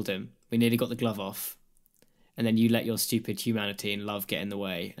nearly killed him. We nearly got the glove off. And then you let your stupid humanity and love get in the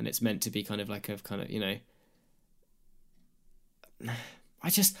way, and it's meant to be kind of, to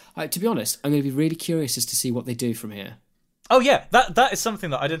be honest, I'm going to be really curious as to see what they do from here. Oh yeah, that is something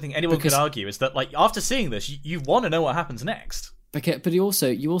that I don't think anyone could argue, is that, like, after seeing this, you want to know what happens next. But you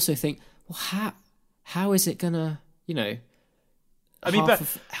also think, well, how is it gonna, I mean,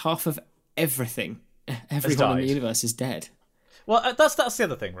 half of everything, everyone in the universe is dead. Well, that's the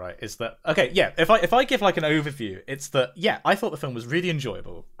other thing, right? Is that okay? Yeah. If I give like an overview, it's that I thought the film was really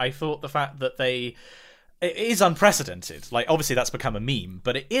enjoyable. I thought the fact that it is unprecedented. Like, obviously that's become a meme,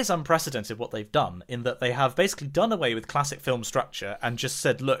 but it is unprecedented what they've done, in that they have basically done away with classic film structure and just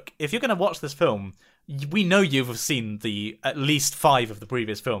said, look, if you're going to watch this film, we know you've seen at least 5 of the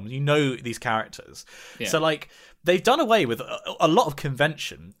previous films. You know these characters. Yeah. So like, they've done away with a lot of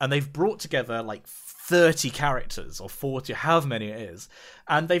convention, and they've brought together like 30 characters or 40, however many it is,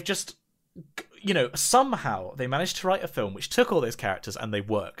 and they've just, somehow they managed to write a film which took all those characters and they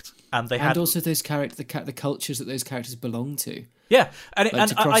worked, and also those the cultures that those characters belong to. Yeah,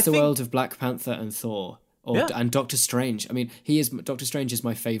 across the world of Black Panther and Thor, and Doctor Strange. I mean, Doctor Strange is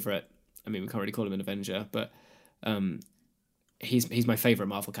my favorite. I mean, we can't really call him an Avenger, but he's my favorite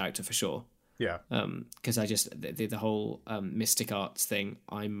Marvel character for sure. Yeah. Because I just the whole mystic arts thing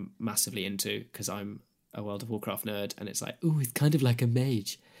I'm massively into, because I'm a World of Warcraft nerd, and it's like, ooh, it's kind of like a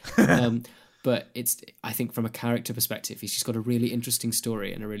mage. But I think from a character perspective, he's just got a really interesting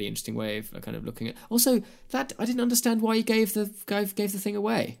story and a really interesting way of kind of looking at. Also, that I didn't understand why he gave the thing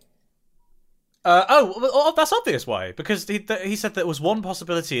away. That's obvious why, because he said there was one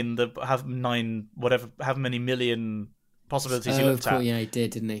possibility in the however many million possibilities he looked at. Yeah, he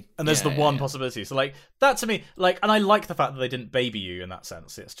did, didn't he? And there's the one possibility. So like, that to me, like, and I like the fact that they didn't baby you in that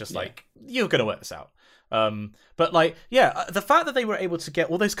sense. It's just like, you're gonna work this out. But like, the fact that they were able to get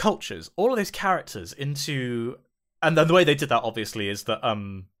all those cultures, all of those characters into, and then the way they did that obviously is that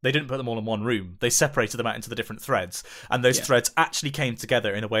they didn't put them all in one room. They separated them out into the different threads, and those threads actually came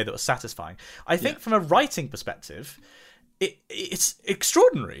together in a way that was satisfying. I think from a writing perspective, it's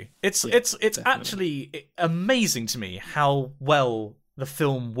extraordinary. It's actually amazing to me how well the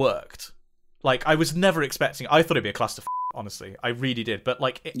film worked. Like, I was never expecting. I thought it'd be a cluster. honestly. I really did. But,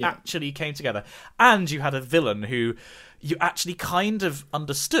 like, it actually came together. And you had a villain who you actually kind of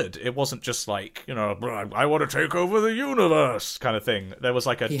understood. It wasn't just like, you know, I want to take over the universe kind of thing. There was,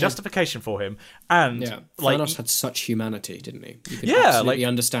 like, a justification for him. And, like... Thanos had such humanity, didn't he? You could absolutely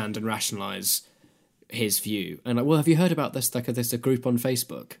understand and rationalise his view. And, like, well, have you heard about this? Like, there's a group on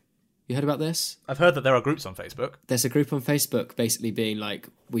Facebook. You heard about this? I've heard that there are groups on Facebook. There's a group on Facebook basically being like,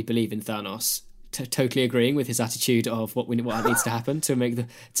 we believe in Thanos, totally agreeing with his attitude of what needs to happen to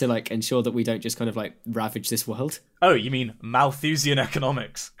ensure that we don't just kind of like ravage this world. Oh, you mean Malthusian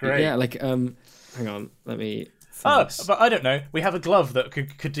economics? Great. Yeah, like hang on, let me. But I don't know. We have a glove that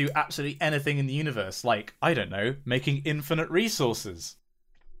could do absolutely anything in the universe. Like, I don't know, making infinite resources.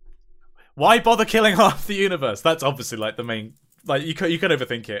 Why bother killing half the universe? That's obviously like the main. Like, you could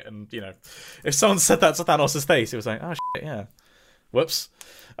overthink it, and, you know, if someone said that to Thanos' face, it was like, oh, shit, yeah. Whoops.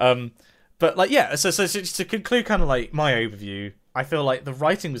 But, like, yeah, so to conclude kind of, like, my overview, I feel like the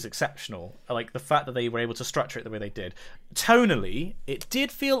writing was exceptional. Like, the fact that they were able to structure it the way they did. Tonally, it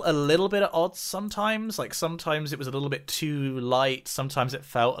did feel a little bit at odds sometimes. Like, sometimes it was a little bit too light. Sometimes it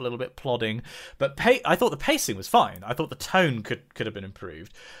felt a little bit plodding. But I thought the pacing was fine. I thought the tone could have been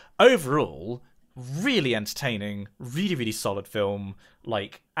improved. Overall... really entertaining, really, really solid film.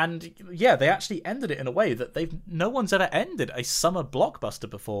 Like, and yeah, they actually ended it in a way that no one's ever ended a summer blockbuster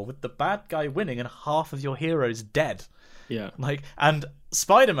before, with the bad guy winning and half of your heroes dead. Yeah. Like, and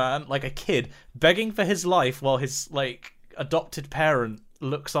Spider-Man, like a kid, begging for his life while his, like, adopted parent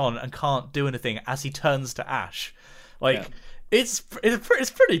looks on and can't do anything as he turns to ash. Like, yeah. It's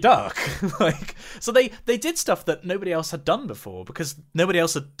pretty dark. Like, so they did stuff that nobody else had done before, because nobody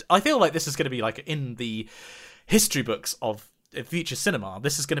else had... I feel like this is going to be like in the history books of future cinema.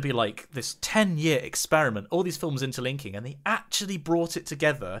 This is going to be like this 10-year experiment, all these films interlinking, and they actually brought it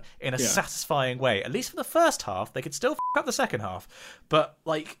together in a satisfying way. At least for the first half. They could still up the second half. But,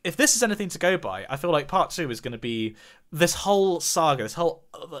 like, if this is anything to go by, I feel like part 2 is going to be this whole saga,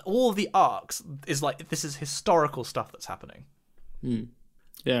 all the arcs is like, this is historical stuff that's happening.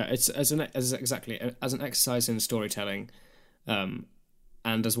 Yeah, it's as an exercise in storytelling, and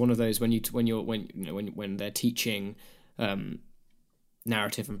as one of those when they're teaching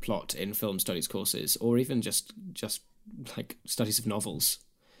narrative and plot in film studies courses, or even just like studies of novels.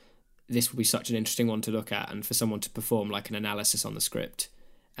 This will be such an interesting one to look at, and for someone to perform like an analysis on the script,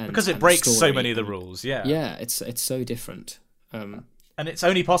 because it breaks so many of the rules. Yeah, it's so different, and it's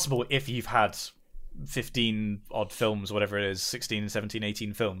only possible if you've had 15 odd films, whatever it is, 16, 17,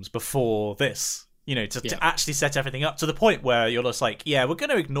 18 films before this, you know, to actually set everything up to the point where you're just like, yeah, we're going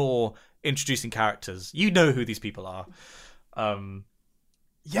to ignore introducing characters. You know who these people are.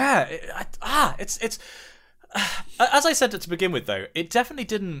 It's as I said to begin with, though, it definitely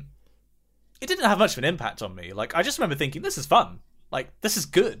didn't have much of an impact on me. Like, I just remember thinking, this is fun. Like, this is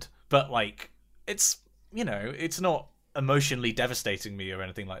good. But, like, it's, you know, it's not emotionally devastating me or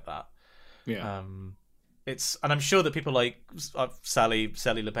anything like that. Yeah. And I'm sure that people like Sally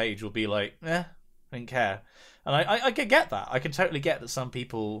LePage will be like, I didn't care. And I can get that. I can totally get that some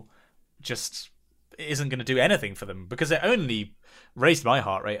people just isn't going to do anything for them, because it only raised my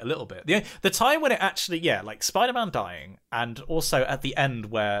heart rate a little bit. The time when it actually, like Spider-Man dying, and also at the end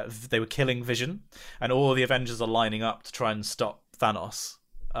where they were killing Vision and all the Avengers are lining up to try and stop Thanos.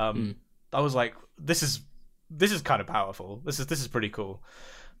 I was like, this is kind of powerful. This is pretty cool.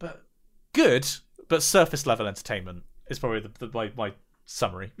 But good, but surface level entertainment is probably my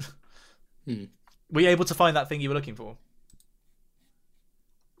summary. Were you able to find that thing you were looking for?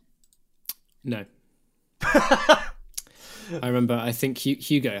 No. I remember, I think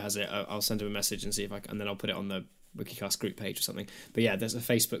Hugo has it. I'll send him a message and see if and then I'll put it on the Wikicast group page or something. But yeah, there's a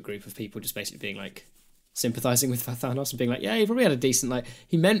Facebook group of people just basically being like, sympathising with Thanos and being like, yeah, he probably had a decent, like,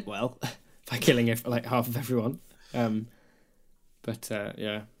 he meant well by killing like half of everyone. But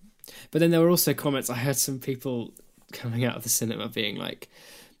yeah. But then there were also comments. I heard some people coming out of the cinema being like,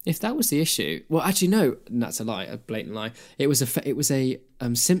 if that was the issue, well, actually no, that's a lie, a blatant lie. It was a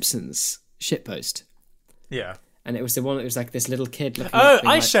Simpsons shitpost. Yeah. And it was the one that was like this little kid looking. Oh,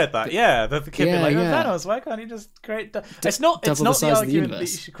 I shared that. Yeah, the kid being like, Thanos, why can't you just create? It's not the argument that you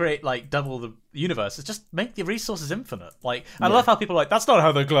should create like double the universe. It's just make the resources infinite. Like, I love how people are like, that's not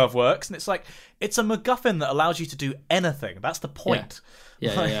how the glove works, and it's like, it's a MacGuffin that allows you to do anything. That's the point.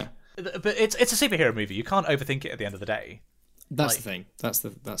 Yeah. But it's a superhero movie. You can't overthink it at the end of the day. That's the thing. That's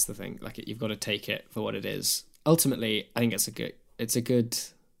the thing. Like, you've got to take it for what it is. Ultimately, I think it's a good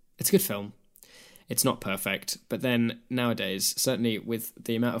film. It's not perfect, but then nowadays, certainly with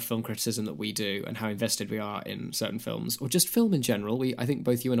the amount of film criticism that we do and how invested we are in certain films, or just film in general, I think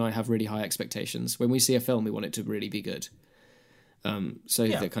both you and I have really high expectations. When we see a film, we want it to really be good.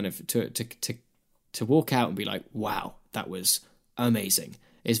 That kind of to walk out and be like, wow, that was amazing,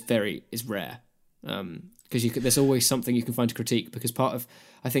 is rare. Because there's always something you can find to critique. Because part of,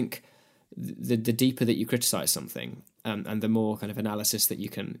 I think, the deeper that you criticize something, and the more kind of analysis that you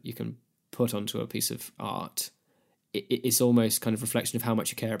can put onto a piece of art, it's almost kind of reflection of how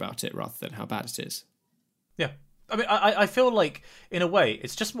much you care about it rather than how bad it is. Yeah. I mean, I feel like, in a way,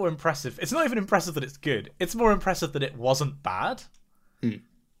 it's just more impressive. It's not even impressive that it's good. It's more impressive that it wasn't bad.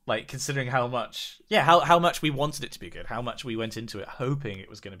 Like, considering how much we wanted it to be good, how much we went into it hoping it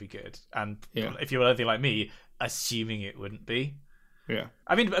was going to be good. And if you were anything like me, assuming it wouldn't be. Yeah.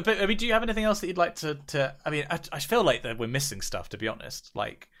 I mean, do you have anything else that you'd like to I mean, I feel like that we're missing stuff, to be honest.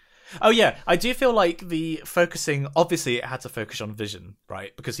 Like, oh yeah, I do feel like the focusing, obviously it had to focus on Vision,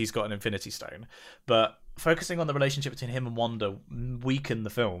 right? Because he's got an Infinity Stone. But focusing on the relationship between him and Wanda weakened the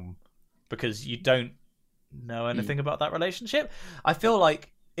film because you don't know anything about that relationship. I feel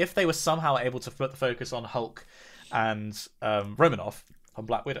like if they were somehow able to put the focus on Hulk and Romanoff on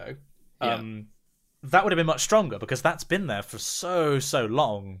Black Widow, that would have been much stronger, because that's been there for so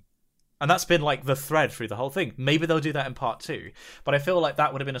long. And that's been like the thread through the whole thing. Maybe they'll do that in part 2. But I feel like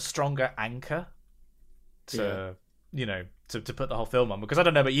that would have been a stronger anchor to put the whole film on. Because I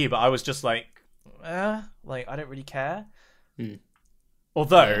don't know about you, but I was just like I don't really care.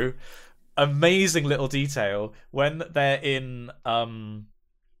 Although, amazing little detail, when they're in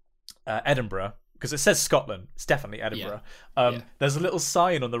Edinburgh, because it says Scotland, it's definitely Edinburgh. There's a little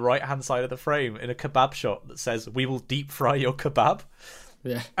sign on the right-hand side of the frame in a kebab shop that says, "We will deep fry your kebab."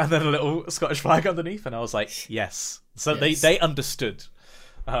 Yeah. And then a little Scottish flag underneath, and I was like, yes. So Yes. they understood.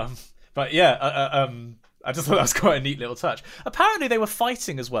 But yeah, I just thought that was quite a neat little touch. Apparently they were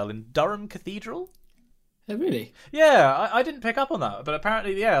fighting as well in Durham Cathedral. Oh, really? Yeah, I didn't pick up on that, but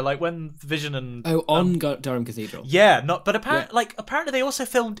apparently, like when Vision and Durham Cathedral. Yeah, but apparently they also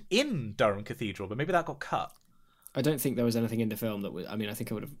filmed in Durham Cathedral, but maybe that got cut. I don't think there was anything in the film that was. I mean, I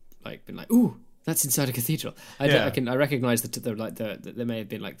think I would have been like, ooh, that's inside a cathedral. I recognise that they may have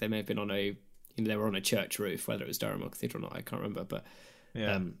been on a they were on a church roof, whether it was Durham or cathedral or not, I can't remember. But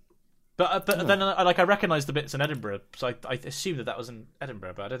then I recognised the bits in Edinburgh, so I assumed that was in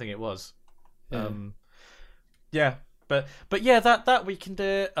Edinburgh, but I don't think it was. But that we can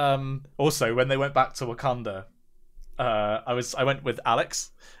do. Also, when they went back to Wakanda, I went with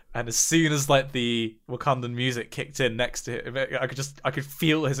Alex, and as soon as like the Wakandan music kicked in next to him, I could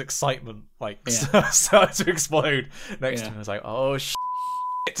feel his excitement start to explode next to him. I was like, oh shit,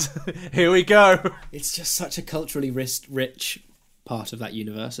 here we go. It's just such a culturally rich part of that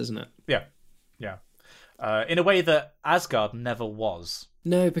universe, isn't it? Yeah. In a way that Asgard never was.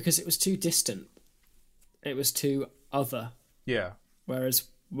 No, because it was too distant. It was too other. Yeah. Whereas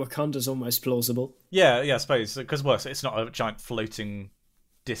Wakanda's almost plausible. Yeah, I suppose. Because, it's not a giant floating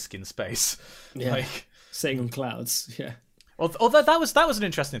disc in space. Yeah. Sitting on clouds, yeah. Although that was an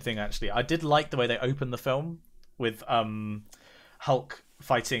interesting thing, actually. I did like the way they opened the film with Hulk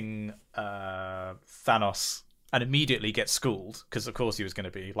fighting Thanos and immediately gets schooled, because of course he was going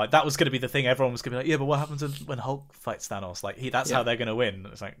to be. Like, that was going to be the thing. Everyone was going to be like, yeah, but what happens when Hulk fights Thanos? Like, that's how they're going to win.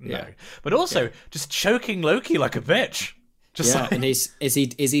 It's like, no. But also, just choking Loki like a bitch. And is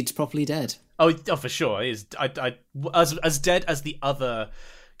he properly dead? Oh, for sure. He is. As dead as the other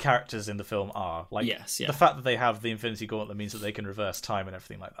characters in the film are. Like, the fact that they have the Infinity Gauntlet means that they can reverse time and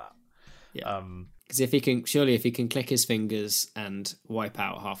everything like that. Yeah. Because if he can click his fingers and wipe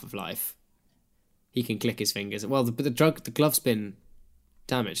out half of life, he can click his fingers. Well, but the glove's been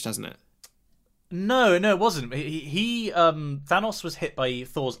damaged, hasn't it? No, it wasn't. Thanos was hit by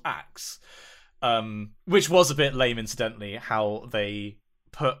Thor's axe, which was a bit lame, incidentally. How they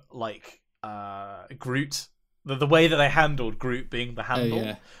put Groot, the way that they handled Groot being the handle. Oh,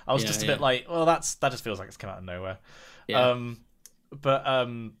 yeah. I was just a bit like, well, that just feels like it's come out of nowhere. Yeah.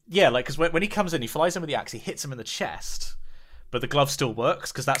 Because when he comes in, he flies in with the axe, he hits him in the chest, but the glove still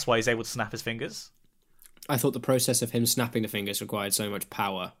works because that's why he's able to snap his fingers. I thought the process of him snapping the fingers required so much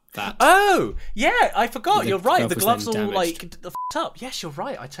power that... Oh, yeah, I forgot. You're right. The glove's all, damaged. f***ed up. Yes, you're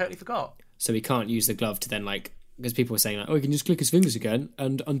right. I totally forgot. So he can't use the glove to then, because people were saying, he can just click his fingers again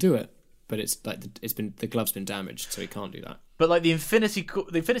and undo it. But it's the glove's been damaged, so he can't do that. But, the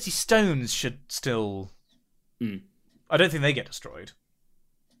Infinity Stones should still... I don't think they get destroyed.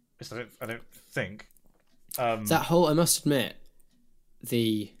 I don't think. That whole... I must admit,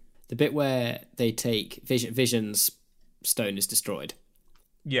 the bit where they take Vision's stone is destroyed.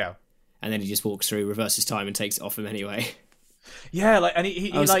 Yeah. and then he just walks through, reverses time, and takes it off him anyway. Yeah, like, and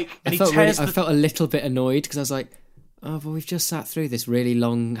he I felt a little bit annoyed because I was like, oh, but we've just sat through this really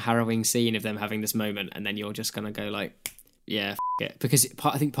long, harrowing scene of them having this moment, and then you're just gonna go like, yeah, it, because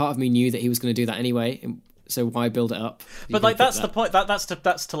I think part of me knew that he was going to do that anyway. So why build it up? But like that's the point. That's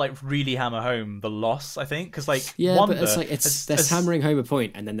to like really hammer home the loss, I think, because like but it's like they're hammering home a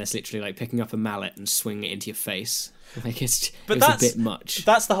point, and then there's literally like picking up a mallet and swinging it into your face. Like it's a bit much.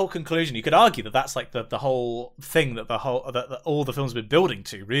 That's the whole conclusion. You could argue that that's like the whole thing that all the films have been building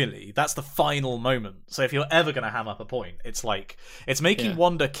to. Really, that's the final moment. So if you're ever going to ham up a point, it's like it's making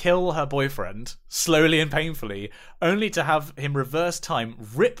Wanda kill her boyfriend slowly and painfully, only to have him reverse time,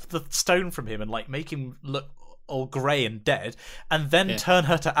 rip the stone from him, and like make him look all grey and dead, and then turn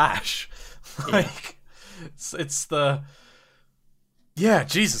her to ash. Like it's the. Yeah,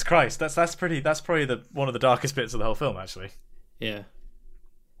 Jesus Christ, that's probably one of the darkest bits of the whole film, actually. Yeah,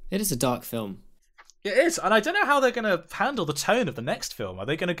 it is a dark film. It is, and I don't know how they're going to handle the tone of the next film. Are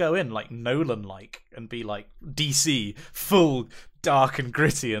they going to go in like Nolan-like and be like DC, full dark and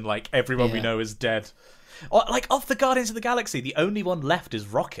gritty, and like everyone we know is dead? Or, like of the Guardians of the Galaxy, the only one left is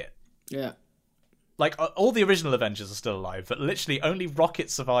Rocket. Yeah, like all the original Avengers are still alive, but literally only Rocket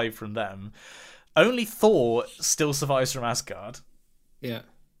survived from them. Only Thor still survives from Asgard. Yeah.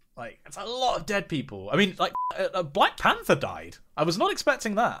 Like, it's a lot of dead people. I mean, like, Black Panther died. I was not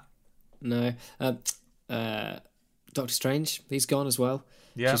expecting that. No. Doctor Strange, he's gone as well.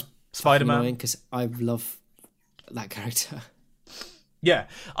 Yeah. Spider-Man. Because I love that character. Yeah.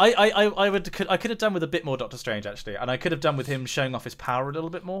 I could have done with a bit more Doctor Strange, actually. And I could have done with him showing off his power a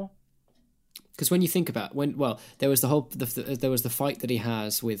little bit more. Because when you think about... there was there was the fight that he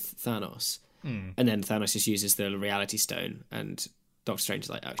has with Thanos. And then Thanos just uses the reality stone and... Doctor Strange is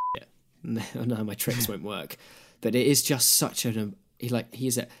like, oh shit, no, my tricks won't work. But it is just such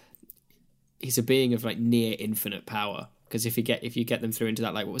he's a being of like near infinite power. Because if you get them through into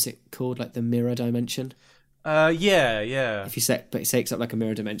that, like, what was it called, like the mirror dimension? Yeah. If he takes up like a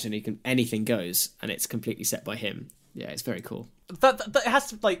mirror dimension, anything goes, and it's completely set by him. Yeah, it's very cool. That has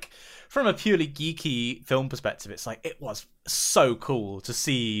to, like, from a purely geeky film perspective, it's like it was so cool to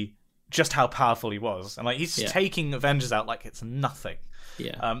see just how powerful he was, and like he's taking Avengers out like it's nothing.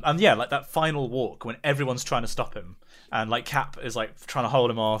 Like that final walk when everyone's trying to stop him, and like Cap is like trying to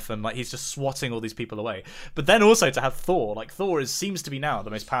hold him off, and like he's just swatting all these people away. But then also to have Thor, like Thor seems to be now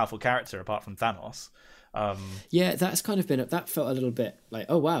the most powerful character apart from Thanos. That's kind of that felt a little bit like,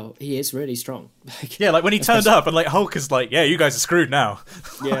 oh wow, he is really strong. Like when he turned up and like Hulk is like, yeah, you guys are screwed now.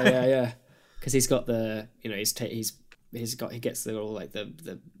 yeah, because he's got the he gets the all like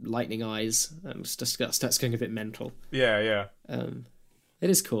the lightning eyes and just starts going a bit mental. Yeah. It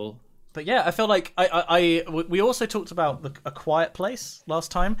is cool. But yeah, I feel like we also talked about A Quiet Place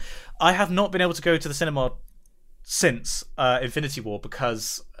last time. I have not been able to go to the cinema since Infinity War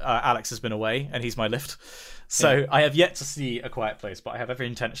because Alex has been away and he's my lift. So I have yet to see A Quiet Place, but I have every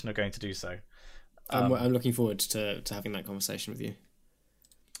intention of going to do so. I'm looking forward to having that conversation with you.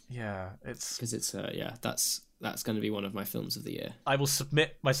 Yeah, because it's that's going to be one of my films of the year. I will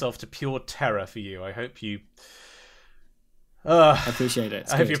submit myself to pure terror for you. I hope you... I appreciate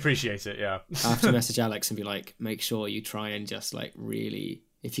it. I hope you appreciate it, yeah. I have to message Alex and be like, make sure you try and just like really...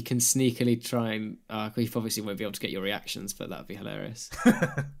 If you can sneakily try and... we obviously won't be able to get your reactions, but that'd be hilarious.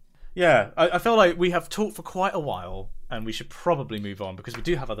 Yeah, I feel like we have talked for quite a while and we should probably move on because we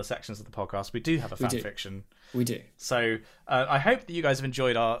do have other sections of the podcast. We do have a fan fiction. We do. So I hope that you guys have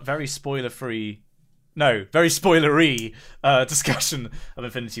enjoyed our very spoiler-free... No, very spoilery discussion of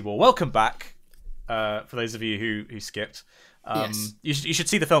Infinity War. Welcome back, for those of you who skipped. Yes. You should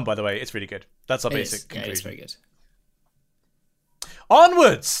see the film, by the way. It's really good. That's our basic conclusion. Yeah, it's very good.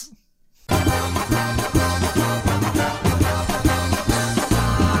 Onwards!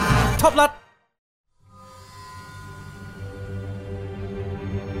 Top lad!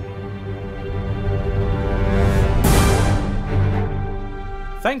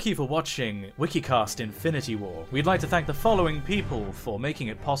 Thank you for watching Wikicast Infinity War. We'd like to thank the following people for making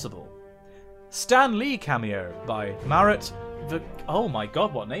it possible. Stan Lee cameo by Marat... Oh my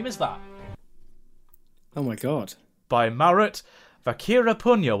god, what name is that? Oh my god. By Marat Vakira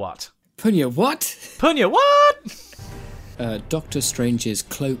Punyawat. Punya what? Punya what? Doctor Strange's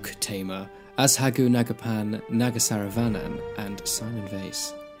Cloak Tamer, Azhagu Nagapan Nagasaravanan, and Simon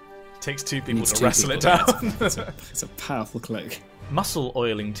Vase. Takes two people to wrestle it down. It's a powerful cloak. Muscle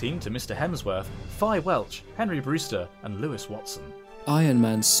oiling team to Mr. Hemsworth, Phi Welch, Henry Brewster, and Lewis Watson. Iron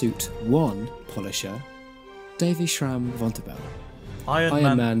Man Suit 1 Polisher, Davy Schramm Vontabell.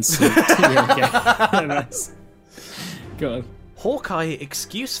 Iron Man Suit. Yeah, okay. Go on. Hawkeye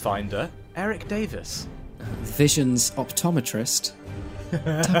excuse finder, Eric Davis. Vision's optometrist,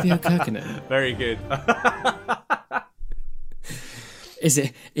 Tapio Kirkinen. Very good.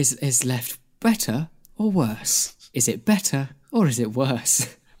 Is left better or worse? Is it better or is it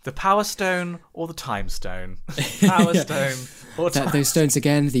worse? The Power Stone or the Time Stone? Power Stone or Time Those stones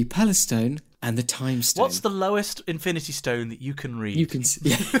again, the Palace Stone and the Time Stone. What's the lowest Infinity Stone that you can read? You can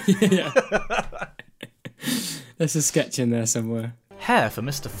see. Yeah. There's a sketch in there somewhere. Hair for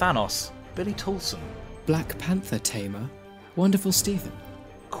Mr. Thanos, Billy Toulson. Black Panther tamer, Wonderful Stephen.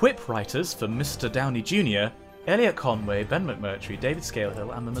 Quip writers for Mr. Downey Jr., Elliot Conway, Ben McMurtry, David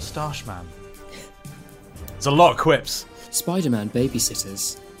Scalehill, and the Moustache Man. There's a lot of quips. Spider-Man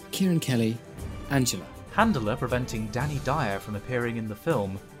babysitters, Kieran Kelly, Angela. Handler preventing Danny Dyer from appearing in the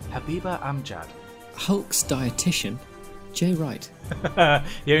film, Habiba Amjad. Hulk's dietitian, Jay Wright.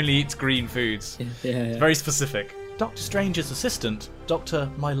 He only eats green foods. Yeah. It's very specific. Doctor Strange's assistant,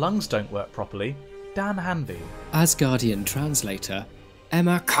 Dr. My Lungs Don't Work Properly, Dan Hanvey. Asgardian translator,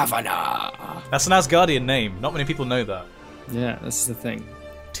 Emma Kavanagh. That's an Asgardian name. Not many people know that. Yeah, this is the thing.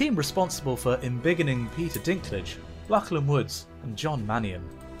 Team responsible for embiggening Peter Dinklage, Lachlan Woods, and John Mannion.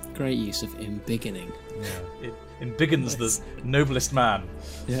 Great use of embiggening. Yeah, it embiggens the noblest man.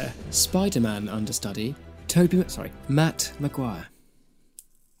 Yeah. Spider-Man understudy, Matt Maguire.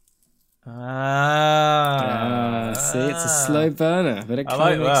 See, it's a slow burner, but it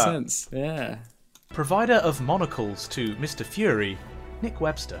kind of makes sense. Yeah. Provider of monocles to Mr. Fury, Nick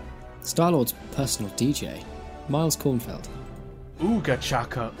Webster. Star-Lord's personal DJ, Miles Cornfeld. Ooga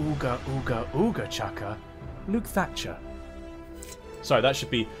chaka, ooga, ooga, ooga chaka, Luke Thatcher. Sorry, that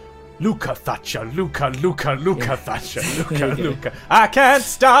should be Luca Thatcher, Luca Thatcher, Luca. I can't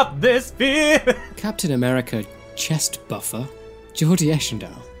stop this fear. Captain America chest buffer, Geordie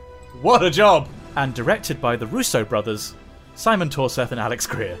Eschendahl. What a job! And directed by the Russo brothers, Simon Torseth and Alex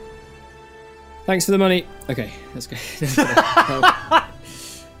Greer. Thanks for the money. Okay, let's go.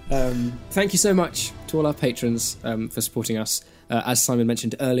 Thank you so much to all our patrons for supporting us. As Simon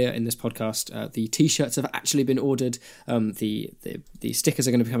mentioned earlier in this podcast, the T-shirts have actually been ordered. The stickers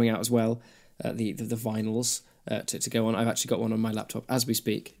are going to be coming out as well. The vinyls to go on. I've actually got one on my laptop as we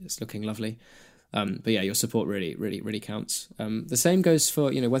speak. It's looking lovely. But yeah, your support really counts. The same goes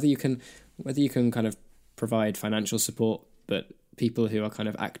for whether you can kind of provide financial support, but people who are kind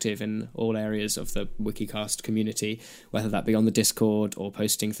of active in all areas of the Wikicast community, whether that be on the Discord or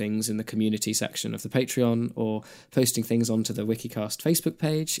posting things in the community section of the Patreon or posting things onto the Wikicast Facebook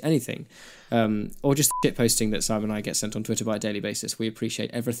page, anything, or just shit posting that Simon and I get sent on Twitter by a daily basis. We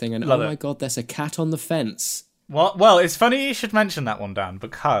appreciate everything. And my God, there's a cat on the fence. Well, it's funny you should mention that one, Dan,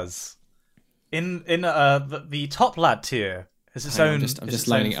 because in the top lad tier is its own. I'm just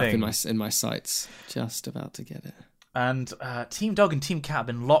lining it up in my sights, just about to get it. And Team Dog and Team Cat have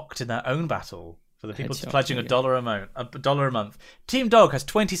been locked in their own battle for the people pledging $1 a month. Team Dog has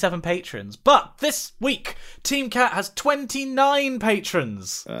 27 patrons, but this week Team Cat has 29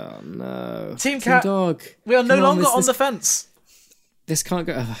 patrons. Oh no! Team Dog, we are no longer on the fence. This can't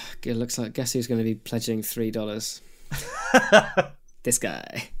go. It looks like. Guess who's going to be pledging $3? This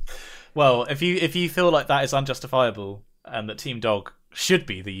guy. Well, if you feel like that is unjustifiable and that Team Dog should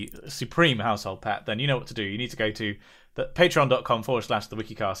be the supreme household pet, then you know what to do. You need to go to the patreon.com/the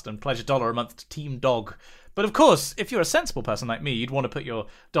Wikicast and pledge $1 a month to Team Dog. But of course, if you're a sensible person like me, you'd want to put your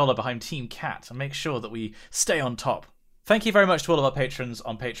dollar behind Team Cat and make sure that we stay on top. Thank you very much to all of our patrons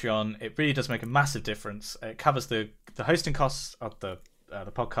on Patreon. It really does make a massive difference. It covers the hosting costs of the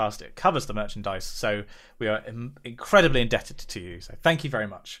podcast. It covers the merchandise. So we are incredibly indebted to you. So thank you very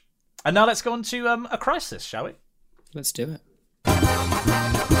much. And now let's go on to A Crisis, shall we? Let's do it.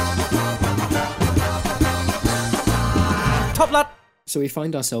 Top lad. So we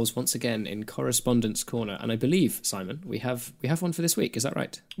find ourselves once again in Correspondence Corner, and I believe, Simon, we have one for this week. Is that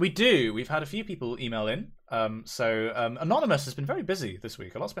right? We do. We've had a few people email in. Anonymous has been very busy this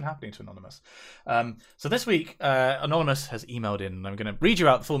week. A lot's been happening to Anonymous. So this week, Anonymous has emailed in, and I'm going to read you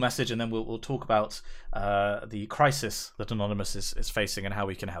out the full message, and then we'll talk about the crisis that Anonymous is facing and how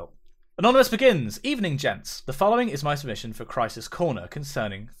we can help. Anonymous begins. Evening, gents. The following is my submission for Crisis Corner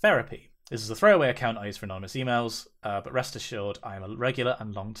concerning therapy. This is a throwaway account I use for anonymous emails, but rest assured I am a regular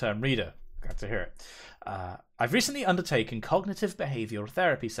and long-term reader. Glad to hear it. I've recently undertaken cognitive behavioural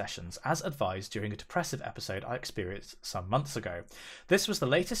therapy sessions as advised during a depressive episode I experienced some months ago. This was the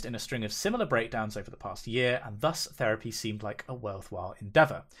latest in a string of similar breakdowns over the past year, and thus therapy seemed like a worthwhile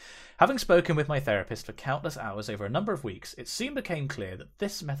endeavour. Having spoken with my therapist for countless hours over a number of weeks, it soon became clear that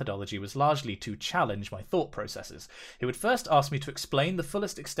this methodology was largely to challenge my thought processes. He would first ask me to explain the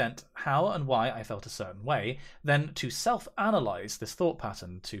fullest extent how and why I felt a certain way, then to self-analyse this thought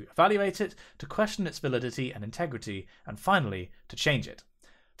pattern, to evaluate it, to question its validity and integrity, and finally, to change it.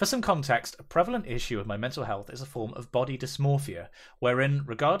 For some context, a prevalent issue of my mental health is a form of body dysmorphia, wherein,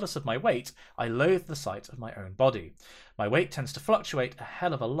 regardless of my weight, I loathe the sight of my own body. My weight tends to fluctuate a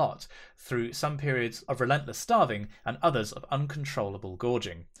hell of a lot, through some periods of relentless starving and others of uncontrollable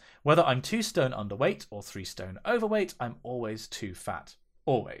gorging. Whether I'm 2 stone underweight or 3 stone overweight, I'm always too fat.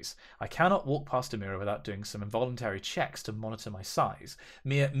 Always. I cannot walk past a mirror without doing some involuntary checks to monitor my size.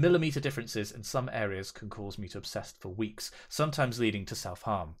 Mere millimetre differences in some areas can cause me to obsess for weeks, sometimes leading to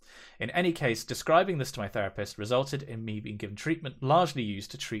self-harm. In any case, describing this to my therapist resulted in me being given treatment largely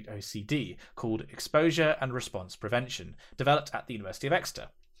used to treat OCD, called exposure and response prevention, developed at the University of Exeter.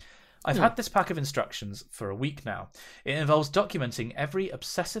 I've had this pack of instructions for a week now. It involves documenting every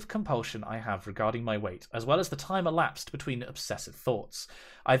obsessive compulsion I have regarding my weight, as well as the time elapsed between obsessive thoughts.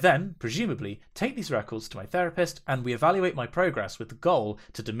 I then, presumably, take these records to my therapist and we evaluate my progress with the goal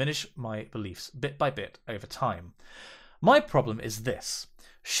to diminish my beliefs bit by bit over time. My problem is this.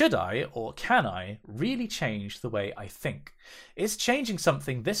 Should I, or can I, really change the way I think? Is changing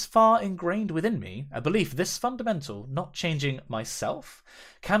something this far ingrained within me, a belief this fundamental, not changing myself?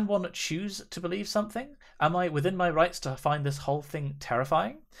 Can one choose to believe something? Am I within my rights to find this whole thing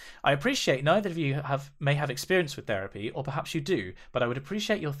terrifying? I appreciate neither of you may have experience with therapy, or perhaps you do, but I would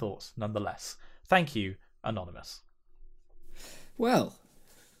appreciate your thoughts nonetheless. Thank you, Anonymous. Well,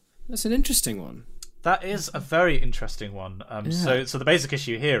 that's an interesting one. That is a very interesting one. So the basic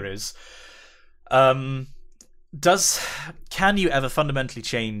issue here is, can you ever fundamentally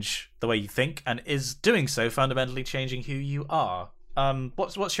change the way you think, and is doing so fundamentally changing who you are?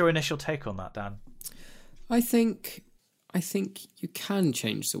 What's your initial take on that, Dan? I think you can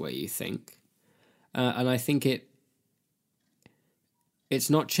change the way you think, and I think it's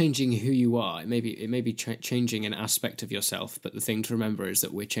not changing who you are. It may be changing an aspect of yourself, but the thing to remember is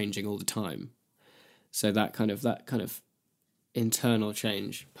that we're changing all the time. So that kind of internal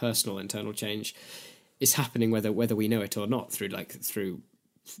change, personal internal change, is happening whether we know it or not, through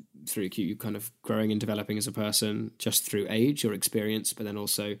you kind of growing and developing as a person, just through age or experience, but then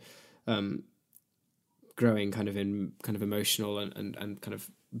also growing kind of emotional and kind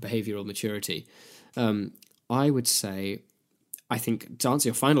of behavioural maturity. I would say, I think, to answer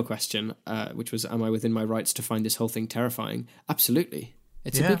your final question, which was, am I within my rights to find this whole thing terrifying? Absolutely.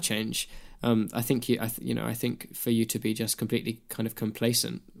 It's a big change. I think for you to be just completely kind of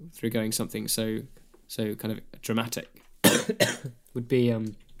complacent through going something so kind of dramatic would be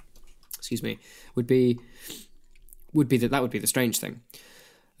would be the strange thing.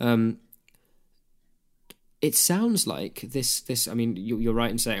 It sounds like this. I mean, you're right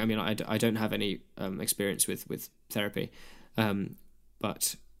in saying. I mean, I don't have any experience with therapy,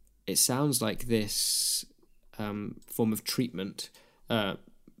 but it sounds like this form of treatment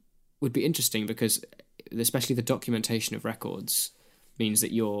would be interesting, because especially the documentation of records means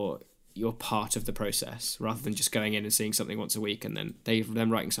that you're part of the process, rather than just going in and seeing something once a week and then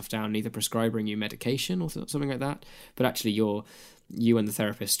them writing stuff down, either prescribing you medication or something like that. But actually, you and the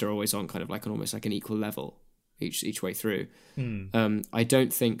therapist are always on kind of like almost like an equal level each way through. I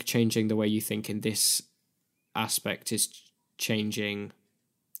don't think changing the way you think in this aspect is changing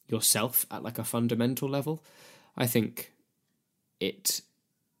yourself at like a fundamental level. I think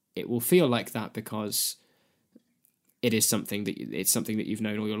it will feel like that because it's something that you've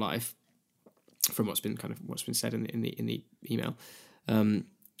known all your life, from what's been said in the email.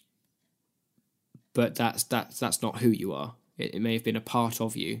 But that's not who you are. It may have been a part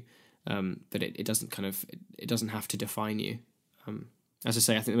of you, but it doesn't have to define you. As I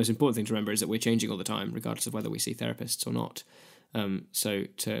say, I think the most important thing to remember is that we're changing all the time, regardless of whether we see therapists or not. So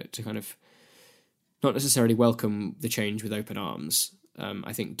to kind of not necessarily welcome the change with open arms.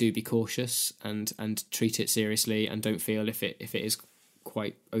 I think do be cautious and treat it seriously, and don't feel if it is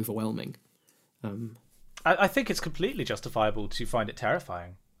quite overwhelming. I think it's completely justifiable to find it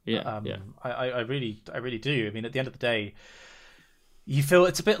terrifying. Yeah. I really do. I mean, at the end of the day, you feel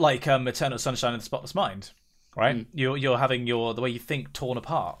it's a bit like Eternal Sunshine of the Spotless Mind, right? You're having the way you think torn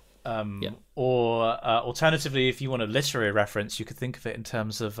apart. Or alternatively, if you want a literary reference, you could think of it in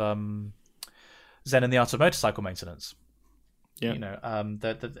terms of Zen and the Art of Motorcycle Maintenance. Yeah.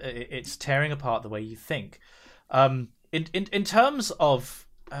 It's tearing apart the way you think. In terms of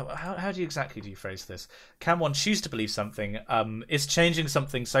how do you phrase this? Can one choose to believe something? Is changing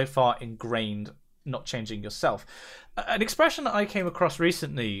something so far ingrained, not changing yourself? An expression that I came across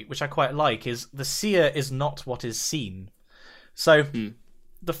recently, which I quite like, is the seer is not what is seen. So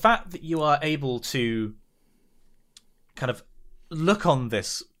the fact that you are able to kind of look on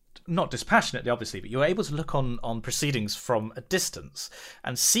this, not dispassionately, obviously, but you're able to look on proceedings from a distance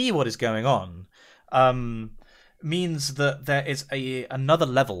and see what is going on, means that there is another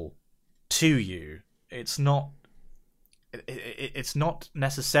level to you. It's not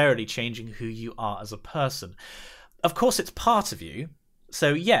necessarily changing who you are as a person. Of course, it's part of you.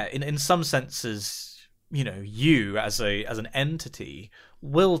 So yeah, in some senses, you as an entity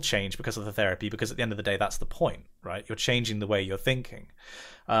will change because of the therapy, because at the end of the day, that's the point, right? You're changing the way you're thinking.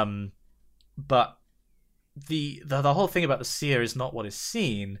 But the whole thing about the seer is not what is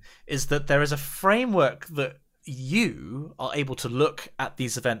seen, is that there is a framework that you are able to look at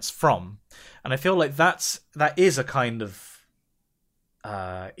these events from. And I feel like that is a kind of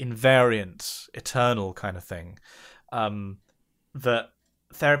invariant, eternal kind of thing, that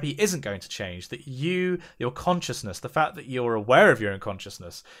therapy isn't going to change, that your consciousness, the fact that you're aware of your own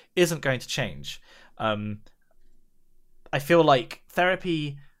consciousness, isn't going to change. I feel like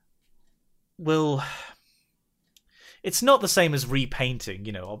therapy will... It's not the same as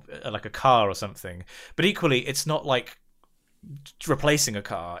repainting, like a car or something. But equally, it's not like replacing a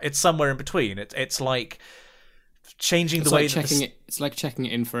car. It's somewhere in between. It's like changing the way that... It's like checking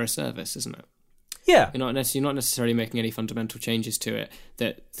it in for a service, isn't it? Yeah. You're not necessarily making any fundamental changes to it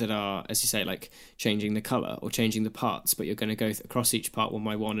that are, as you say, like changing the colour or changing the parts, but you're going to go across each part one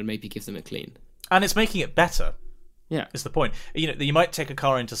by one and maybe give them a clean. And it's making it better. Yeah, is the point. You might take a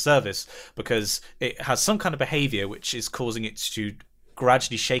car into service because it has some kind of behaviour which is causing it to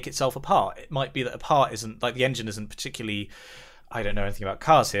gradually shake itself apart. It might be that a part isn't, like the engine isn't particularly... I don't know anything about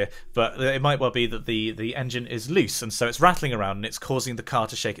cars here, but it might well be that the engine is loose, and so it's rattling around and it's causing the car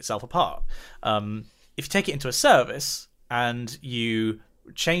to shake itself apart. If you take it into a service and you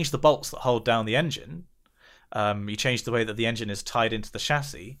change the bolts that hold down the engine, you change the way that the engine is tied into the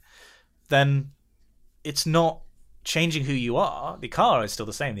chassis, then it's not changing who you are. The car is still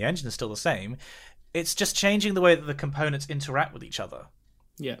the same, the engine is still the same. It's just changing the way that the components interact with each other.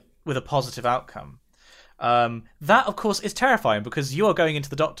 Yeah. With a positive outcome. That, of course, is terrifying because you are going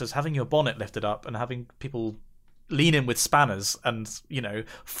into the doctors, having your bonnet lifted up and having people lean in with spanners and,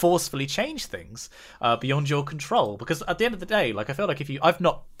 forcefully change things beyond your control. Because at the end of the day, like, I feel like I've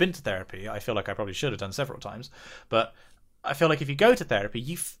not been to therapy. I feel like I probably should have done several times. But I feel like if you go to therapy,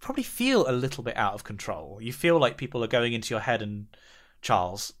 you probably feel a little bit out of control. You feel like people are going into your head and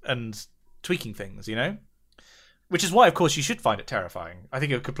tweaking things, Which is why, of course, you should find it terrifying. I think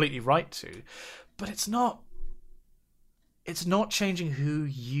you're completely right to. But it's not changing who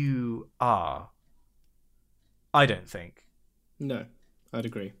you are. I don't think. No, I'd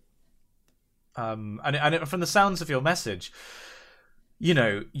agree. And from the sounds of your message,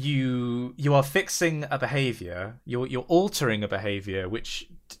 you are fixing a behavior, you're altering a behavior which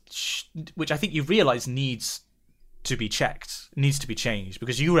I think you realize needs to be checked, needs to be changed,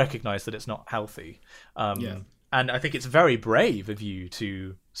 because you recognize that it's not healthy. Yeah. And I think it's very brave of you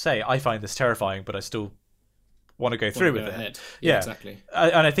to say, I find this terrifying, but I still want to go through with it. Yeah, exactly.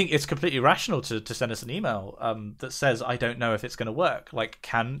 And I think it's completely rational to send us an email that says, I don't know if it's going to work. Like,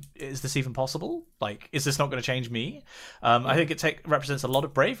 is this even possible? Like, is this not going to change me? I think it represents a lot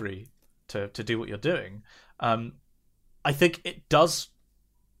of bravery to do what you're doing. I think it does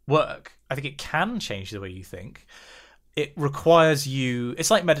work. I think it can change the way you think. It requires you...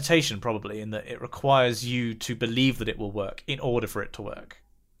 It's like meditation, probably, in that it requires you to believe that it will work in order for it to work.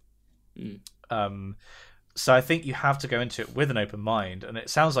 So I think you have to go into it with an open mind, and it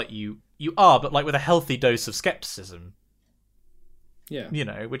sounds like you are, but like with a healthy dose of skepticism. Yeah.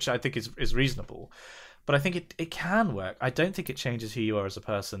 Which I think is reasonable. But I think it can work. I don't think it changes who you are as a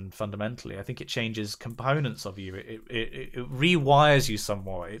person fundamentally. I think it changes components of you. It rewires you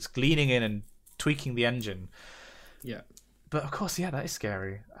somewhat. It's leaning in and tweaking the engine. Yeah. But of course, yeah, that is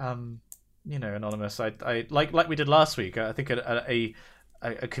scary. Anonymous. I like we did last week. I think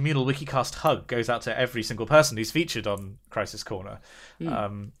a communal Wikicast hug goes out to every single person who's featured on Crisis Corner.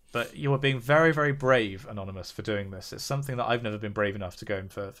 But you are being very, very brave, Anonymous, for doing this. It's something that I've never been brave enough to go in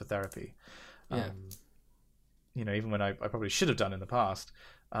for therapy. Yeah. Even when I probably should have done in the past.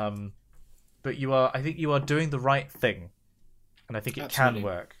 But I think you are doing the right thing. And I think it can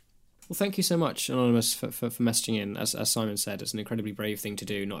work. Well, thank you so much, Anonymous, for messaging in. As Simon said, it's an incredibly brave thing to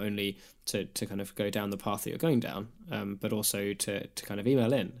do, not only to kind of go down the path that you're going down, but also to kind of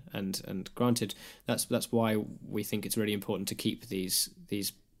email in. And granted, that's why we think it's really important to keep these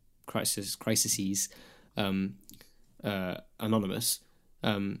crises anonymous.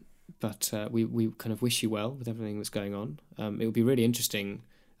 But we kind of wish you well with everything that's going on. It would be really interesting,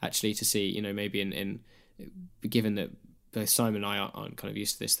 actually, to see, maybe given that both Simon and I aren't kind of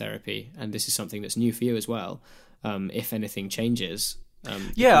used to this therapy, and this is something that's new for you as well. If anything changes,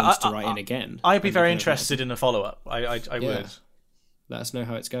 to write in again. I'd be very interested in a follow up. I would. Let us know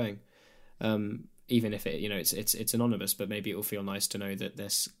how it's going. Even if it's anonymous, but maybe it will feel nice to know that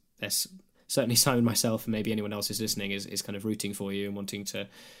there's certainly Simon, myself, and maybe anyone else who's listening is kind of rooting for you and wanting to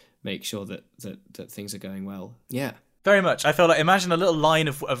make sure that things are going well. Yeah. Very much. I feel like, imagine a little line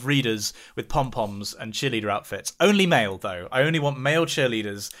of readers with pom-poms and cheerleader outfits. Only male, though. I only want male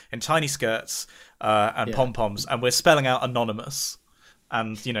cheerleaders in tiny skirts and pom-poms, and we're spelling out anonymous.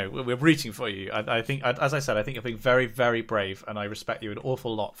 And, we're rooting for you. I think, as I said, I think you're being very, very brave, and I respect you an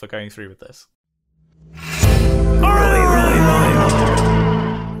awful lot for going through with this.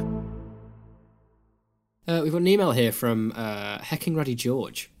 We've got an email here from Hecking Ruddy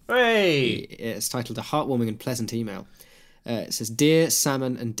George. Hey! It's titled A Heartwarming and Pleasant Email. It says, Dear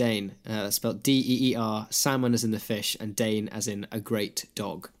Salmon and Dane, spelled D-E-E-R, salmon as in the fish, and Dane as in a great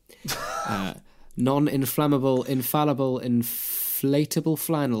dog. Non-inflammable, infallible, inflatable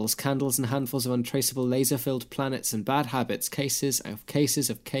flannels, candles and handfuls of untraceable laser-filled planets and bad habits, cases of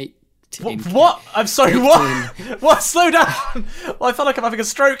cake... What? I'm sorry, what? What? Slow down! Well, I feel like I'm having a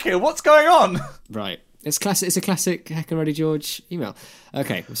stroke here. What's going on? Right. It's classic. It's a classic Heckin' Ready George email.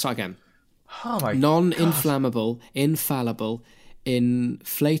 Okay, we'll start again. Oh my Non-inflammable, infallible,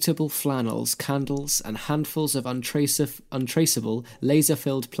 inflatable flannels, candles, and handfuls of untraceable,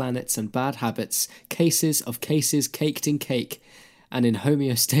 laser-filled planets and bad habits, cases of cases caked in cake, and in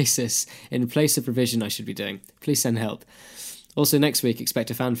homeostasis, in place of provision I should be doing. Please send help. Also, next week, expect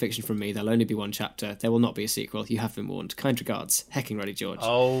a fan fiction from me. There'll only be one chapter. There will not be a sequel. You have been warned. Kind regards, Hecking Ready George.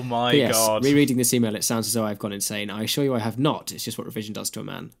 Oh my God. Rereading this email, it sounds as though I've gone insane. I assure you I have not. It's just what revision does to a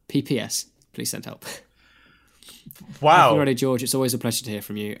man. PPS, please send help. Wow. Hecking Ready George, it's always a pleasure to hear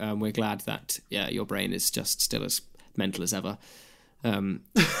from you. We're glad that your brain is just still as mental as ever.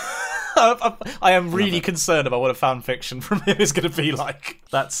 I am really concerned about what a fan fiction from him is going to be like.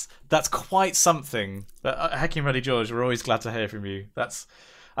 That's quite something. Hecking Ready George, we're always glad to hear from you.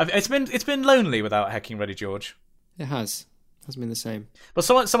 It's been lonely without Hecking Ready George. It has been the same. But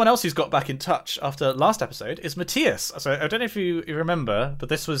someone else who's got back in touch after last episode is Matthias. So I don't know if you remember, but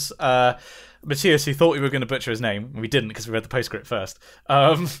this was Matthias, who thought we were going to butcher his name. We didn't, because we read the postscript first.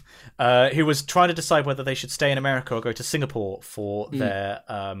 Who was trying to decide whether they should stay in America or go to Singapore for their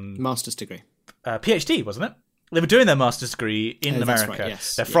master's degree. PhD, wasn't it? They were doing their master's degree in America. Right,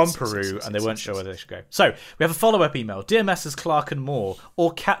 yes. They're from Peru, and they weren't sure where they should go. So we have a follow-up email. Dear Messrs. Clark and Moore,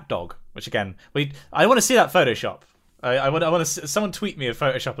 or Cat Dog, which again, I want to see that Photoshop. I want to. Someone tweet me a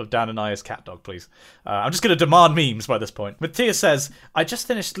Photoshop of Dan and I as Cat Dog, please. I'm just going to demand memes by this point. Matthias says, I just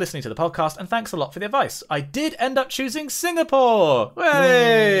finished listening to the podcast, and thanks a lot for the advice. I did end up choosing Singapore!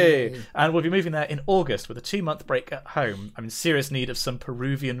 Hey! And we'll be moving there in August with a 2-month break at home. I'm in serious need of some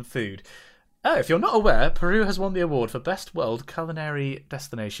Peruvian food. Oh, if you're not aware, Peru has won the award for Best World Culinary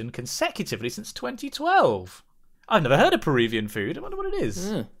Destination consecutively since 2012. I've never heard of Peruvian food. I wonder what it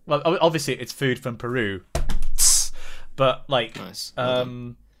is. Yeah. Well, obviously it's food from Peru. But nice.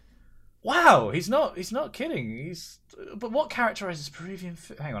 Wow, he's not kidding. But what characterizes Peruvian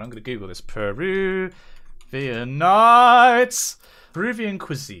food? Hang on, I'm going to Google this. Peruvian nights. Peruvian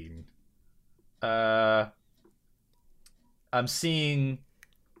cuisine. I'm seeing.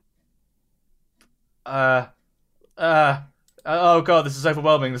 Oh god, this is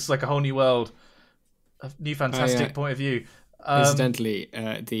overwhelming. This is like a whole new world, a new fantastic point of view. Incidentally,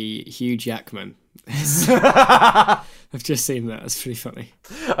 the Hugh Jackman. I've just seen that. That's pretty funny.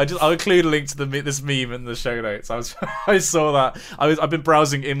 I'll include a link to this meme in the show notes. I saw that. I've been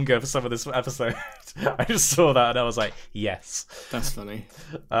browsing Imgur for some of this episode. I just saw that and I was like, yes. That's funny.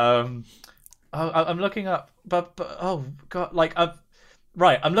 I'm looking up, but oh god,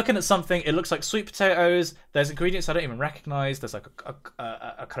 right, I'm looking at something. It looks like sweet potatoes. There's ingredients I don't even recognize. There's like a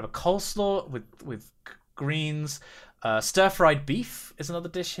kind of a coleslaw with greens. Stir-fried beef is another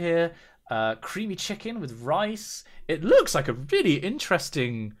dish here. Creamy chicken with rice. It looks like a really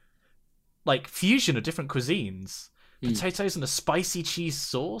interesting fusion of different cuisines. Potatoes and a spicy cheese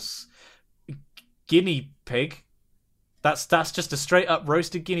sauce. Guinea pig. That's just a straight up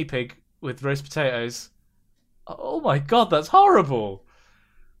roasted guinea pig with roast potatoes. Oh my god, that's horrible.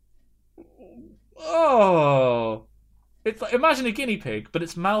 Oh, it's like, imagine a guinea pig, but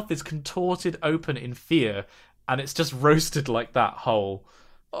its mouth is contorted open in fear, and it's just roasted like that whole.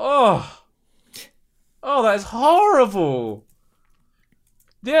 Oh, oh, that is horrible.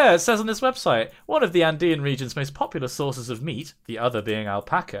 Yeah, it says on this website, one of the Andean region's most popular sources of meat, the other being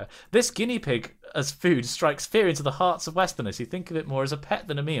alpaca, this guinea pig as food strikes fear into the hearts of Westerners who think of it more as a pet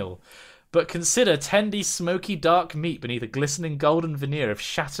than a meal. But consider tendy, smoky, dark meat beneath a glistening golden veneer of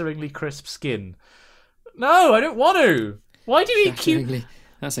shatteringly crisp skin. No, I don't want to. Why do you eat cute...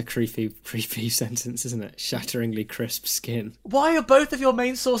 That's a creepy sentence, isn't it? Shatteringly crisp skin. Why are both of your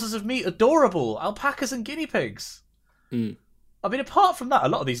main sources of meat adorable? Alpacas and guinea pigs. I mean, apart from that, a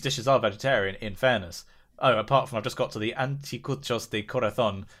lot of these dishes are vegetarian, in fairness. Oh, apart from I've just got to the anticuchos de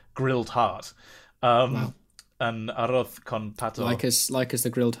corazón, grilled heart. Wow. And arroz con pato. Like as the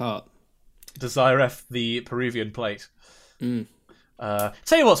grilled heart. Desiref, the Peruvian plate. Tell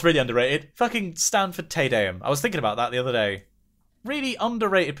you what's really underrated. Fucking Stanford Te Deum. I was thinking about that the other day. Really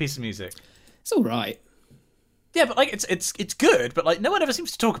underrated piece of music. It's all right. Yeah, but like it's good, but like no one ever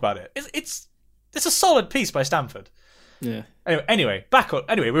seems to talk about it. It's a solid piece by Stanford. Yeah. Anyway, back on.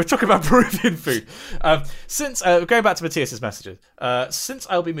 Anyway, we were talking about Peruvian food. Since going back to Matthias's messages, since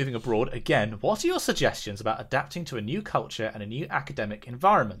I'll be moving abroad again, what are your suggestions about adapting to a new culture and a new academic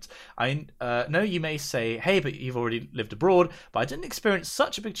environment? I know you may say, "Hey, but you've already lived abroad." But I didn't experience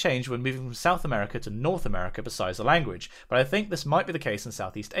such a big change when moving from South America to North America, besides the language. But I think this might be the case in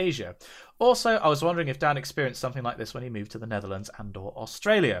Southeast Asia. Also, I was wondering if Dan experienced something like this when he moved to the Netherlands and/or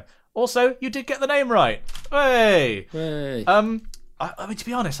Australia. Also, you did get the name right. Hey. I mean, to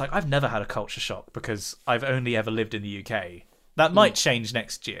be honest, like I've never had a culture shock because I've only ever lived in the UK. That might change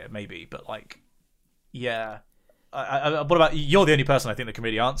next year, maybe, but like, yeah. What about you? You're the only person I think that can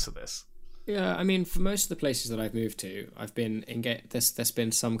really answer this. Yeah, I mean, for most of the places that I've moved to, I've been there's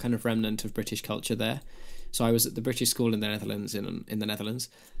been some kind of remnant of British culture there. So I was at the British school in the Netherlands, in the Netherlands,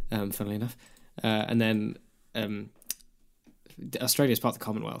 funnily enough, and then Australia is part of the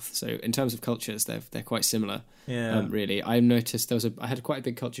Commonwealth, so in terms of cultures, they're quite similar. Yeah. Really, I noticed I had quite a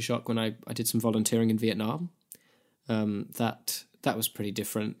big culture shock when I did some volunteering in Vietnam. That was pretty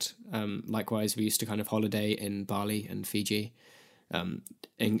different. Likewise, we used to kind of holiday in Bali and Fiji.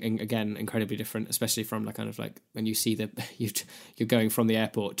 Again, incredibly different, especially from like kind of like when you see you're going from the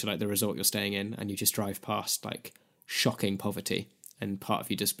airport to like the resort you're staying in, and you just drive past like shocking poverty. And part of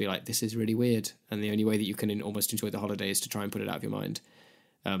you just be like, this is really weird. And the only way that you can almost enjoy the holiday is to try and put it out of your mind.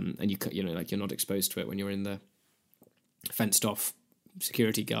 And you know, like you're not exposed to it when you're in the fenced off,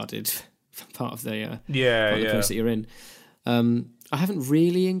 security guarded part of the place that you're in. I haven't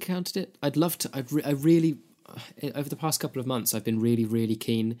really encountered it. I'd love to. I really, over the past couple of months, I've been really, really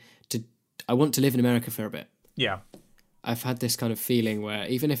keen to. I want to live in America for a bit. Yeah. I've had this kind of feeling where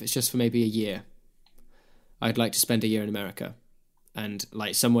even if it's just for maybe a year, I'd like to spend a year in America. And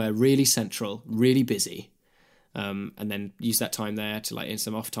like somewhere really central, really busy, and then use that time there to like in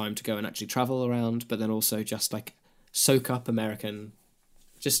some off time to go and actually travel around, but then also just like soak up American,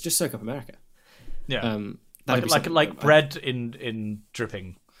 just soak up America. Yeah, like bread in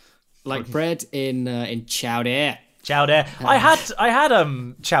dripping, like bread in chowder. Chowder. I had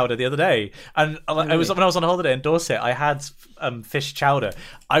chowder the other day, and I was when I was on holiday in Dorset. I had fish chowder.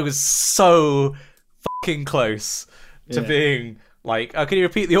 I was so fucking close to being. Like, can you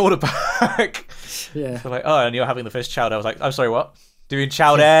repeat the order back? Yeah. So like, and you're having the fish chowder. I was like, I'm sorry, what? Doing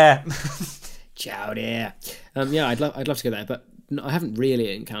chowder. Chowder. Yeah, I'd love to go there, but I haven't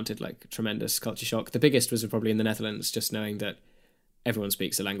really encountered like tremendous culture shock. The biggest was probably in the Netherlands, just knowing that everyone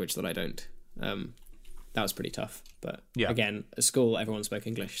speaks a language that I don't. That was pretty tough. But again, at school, everyone spoke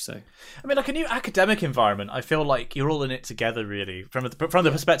English. So I mean, like a new academic environment, I feel like you're all in it together, really. From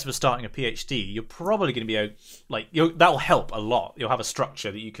the perspective of starting a PhD, you're probably going to be that'll help a lot. You'll have a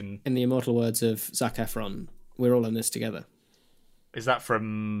structure that you can. In the immortal words of Zac Efron, we're all in this together. Is that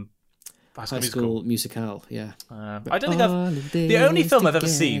from High School Musical? Yeah. I don't think the only film I've ever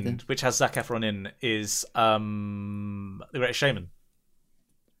seen which has Zac Efron in is The Greatest Showman.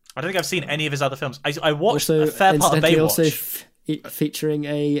 I don't think I've seen any of his other films. I watched a fair part of Baywatch. Also featuring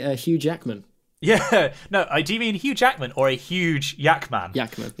a Hugh Jackman. Yeah, no, do you mean Hugh Jackman or a huge Yakman?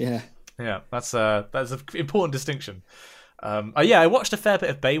 Yakman, yeah. Yeah, that's an important distinction. I watched a fair bit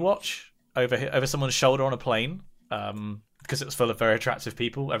of Baywatch over someone's shoulder on a plane because it was full of very attractive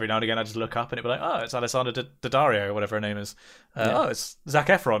people. Every now and again I just look up and it'd be like, oh, it's Alessandra Daddario or whatever her name is. Oh, it's Zac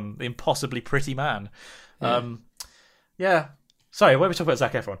Efron, the impossibly pretty man. Yeah. Sorry, why are we talking about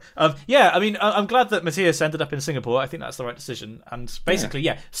Zac Efron? I mean, I'm glad that Matthias ended up in Singapore. I think that's the right decision. And basically,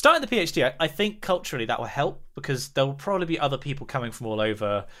 starting the PhD, I think culturally that will help because there will probably be other people coming from all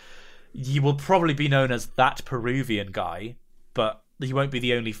over you will probably be known as that Peruvian guy, but you won't be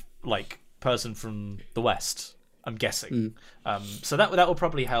the only person from the West, I'm guessing. So that will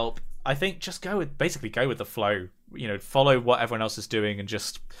probably help. I think just go with the flow. Follow what everyone else is doing and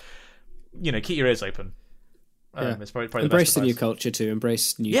just keep your ears open. It's probably embrace the new culture too.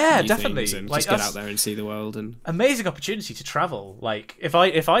 Embrace new definitely things and just get out there and see the world. And amazing opportunity to travel. Like if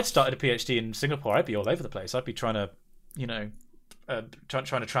I'd started a PhD in Singapore, I'd be all over the place. I'd be trying to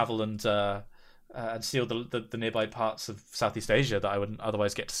trying to travel and see all the nearby parts of Southeast Asia that I wouldn't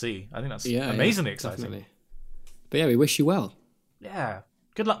otherwise get to see. I think that's amazingly exciting. Definitely. But yeah, we wish you well. Yeah.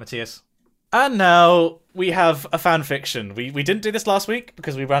 Good luck, Matthias. And now we have a fan fiction. We didn't do this last week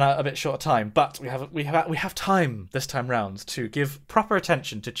because we ran out a bit short of time, but we have time this time round to give proper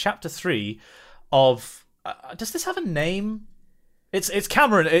attention to chapter 3 of. Does this have a name? It's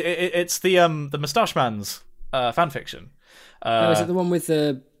Cameron. It's the Moustache Man's fan fiction. Is it the one with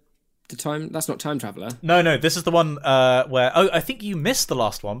the time? That's not Time Traveller. No. This is the one where I think you missed the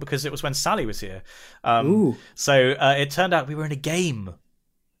last one because it was when Sally was here. Ooh. So it turned out we were in a game.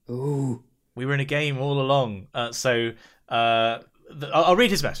 Ooh. We were in a game all along. I'll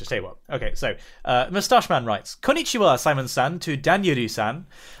read his message, tell you what. Okay, so Moustache Man writes, Konnichiwa, Simon-san, to Danyuru-san.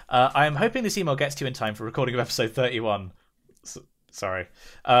 I am hoping this email gets to you in time for recording of episode 31. Sorry.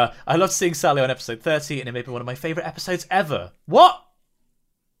 I loved seeing Sally on episode 30, and it may be one of my favourite episodes ever. What?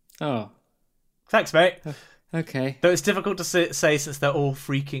 Oh. Thanks, mate. Okay. Though it's difficult to say since they're all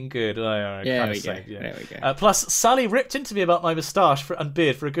freaking good. There we go. Plus, Sally ripped into me about my moustache and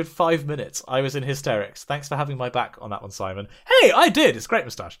beard for a good 5 minutes. I was in hysterics. Thanks for having my back on that one, Simon. Hey, I did. It's a great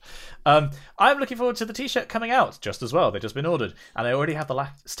moustache. I'm looking forward to the t-shirt coming out just as well. They've just been ordered. And I already have the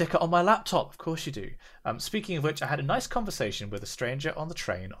sticker on my laptop. Of course you do. Speaking of which, I had a nice conversation with a stranger on the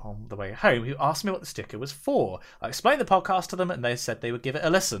train on the way home who asked me what the sticker was for. I explained the podcast to them and they said they would give it a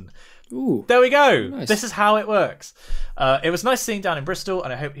listen. Ooh. There we go. Nice. This is how it works. It was nice seeing down in Bristol,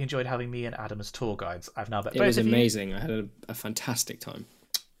 and I hope you enjoyed having me and Adam as tour guides. I've now met both of you. It was amazing. I had a fantastic time.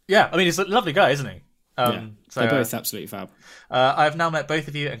 Yeah, I mean, he's a lovely guy, isn't he? They're both absolutely fab. I've now met both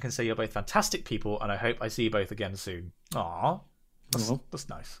of you and can say you're both fantastic people, and I hope I see you both again soon. Aww. That's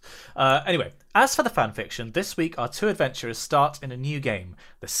nice. Anyway, as for the fanfiction, this week our two adventurers start in a new game,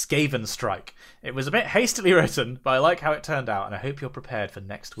 the Skaven Strike. It was a bit hastily written, but I like how it turned out, and I hope you're prepared for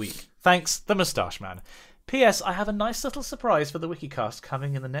next week. Thanks, the Moustache Man. P.S. I have a nice little surprise for the Wikicast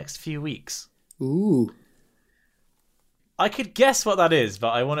coming in the next few weeks. Ooh. I could guess what that is, but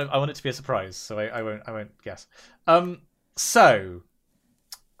I want it to be a surprise, so I won't guess. So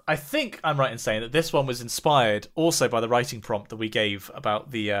I think I'm right in saying that this one was inspired also by the writing prompt that we gave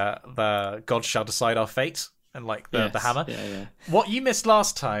about the God shall decide our fate and the hammer. Yeah. What you missed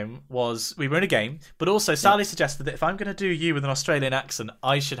last time was we were in a game, but also Sally suggested that if I'm going to do you with an Australian accent,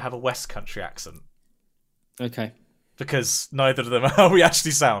 I should have a West Country accent. Okay. Because neither of them are how we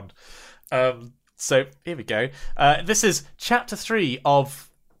actually sound. So here we go. This is chapter 3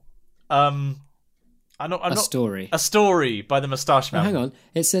 of A Story. A Story by the Moustache Man. Oh, hang on.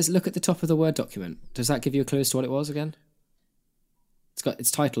 It says, look at the top of the Word document. Does that give you a clue as to what it was again?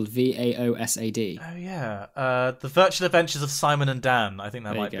 It's titled VAOSAD. Oh, yeah. The Virtual Adventures of Simon and Dan. I think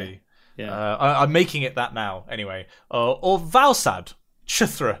that might be. Yeah. I'm making it that now, anyway. Or Valsad.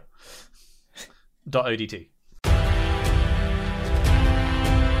 Chithra. .odt.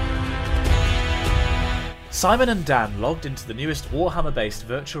 Simon and Dan logged into the newest Warhammer-based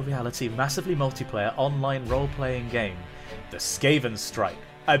virtual reality massively multiplayer online role-playing game, the Skaven Strike.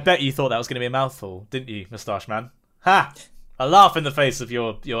 I bet you thought that was going to be a mouthful, didn't you, Moustache Man? Ha! A laugh in the face of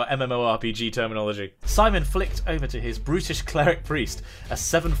your MMORPG terminology. Simon flicked over to his brutish cleric priest, a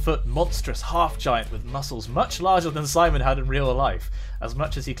 7-foot monstrous half-giant with muscles much larger than Simon had in real life. As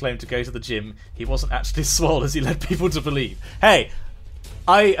much as he claimed to go to the gym, he wasn't actually swole as he led people to believe. Hey!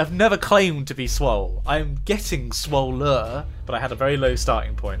 I have never claimed to be swole. I'm getting swoller, but I had a very low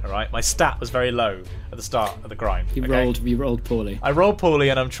starting point, alright? My stat was very low at the start of the grind. You rolled poorly. I rolled poorly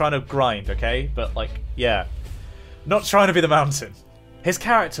and I'm trying to grind, okay? But, yeah. Not trying to be the mountain. His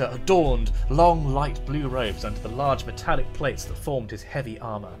character adorned long light blue robes under the large metallic plates that formed his heavy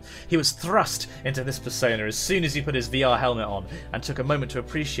armour. He was thrust into this persona as soon as he put his VR helmet on and took a moment to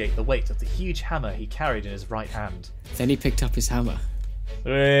appreciate the weight of the huge hammer he carried in his right hand. Then he picked up his hammer.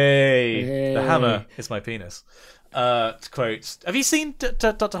 Hey. The hammer is my penis. To quote, have you seen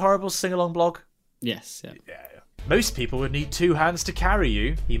Dr. Horrible's sing-along blog? Yes, yeah. Most people would need 2 hands to carry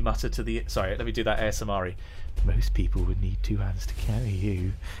you, he muttered to the... Sorry, let me do that ASMR-y. Most people would need 2 hands to carry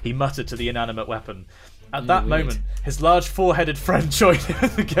you, he muttered to the inanimate weapon. At that moment, his large 4-headed friend joined him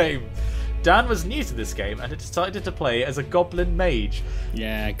in the game. Dan was new to this game and had decided to play as a goblin mage.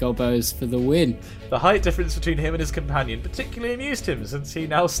 Yeah, Gobos for the win. The height difference between him and his companion particularly amused him, since he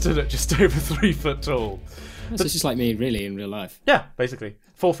now stood at just over 3 foot tall. So it's just like me, really, in real life. Yeah, basically.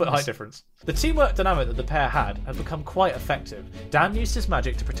 4 foot height difference. The teamwork dynamic that the pair had become quite effective. Dan used his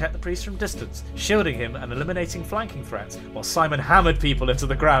magic to protect the priest from distance, shielding him and eliminating flanking threats, while Simon hammered people into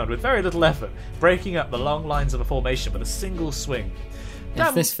the ground with very little effort, breaking up the long lines of a formation with a single swing.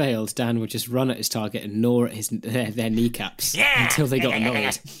 If this failed, Dan would just run at his target and gnaw at their kneecaps until they got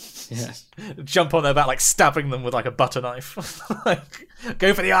annoyed. Yeah. Jump on their back, like stabbing them with like a butter knife. Like,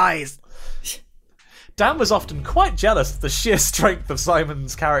 go for the eyes! Dan was often quite jealous of the sheer strength of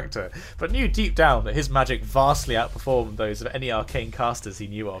Simon's character, but knew deep down that his magic vastly outperformed those of any arcane casters he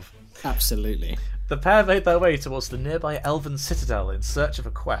knew of. Absolutely. The pair made their way towards the nearby elven citadel in search of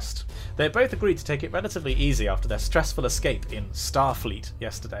a quest. They both agreed to take it relatively easy after their stressful escape in Starfleet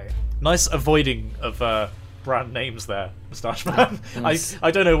yesterday. Nice avoiding of brand names there, Moustache Man. Nice.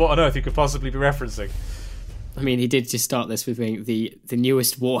 I don't know what on earth you could possibly be referencing. I mean, he did just start this with being the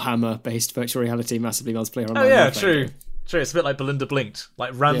newest Warhammer-based virtual reality massively multiplayer online. Oh yeah, warfare true. game. True, it's a bit like Belinda Blinked,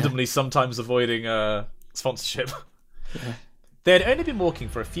 like randomly sometimes avoiding sponsorship. Yeah. They had only been walking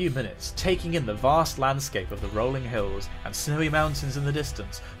for a few minutes, taking in the vast landscape of the rolling hills and snowy mountains in the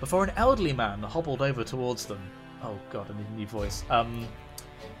distance, before an elderly man hobbled over towards them. Oh god, I need a new voice.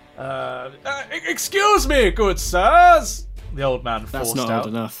 Excuse me, good sirs! The old man forced out. That's not old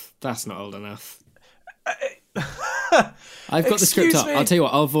enough. That's not old enough. I've got the script up. I'll tell you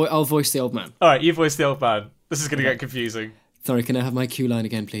what, I'll voice the old man. Alright, you voice the old man. This is going to get confusing. Sorry, can I have my cue line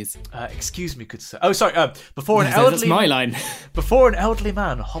again, please? Excuse me, good sir. Oh, sorry. Before an That's my line. Before an elderly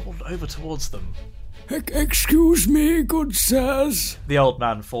man hobbled over towards them. Excuse me, good sirs. The old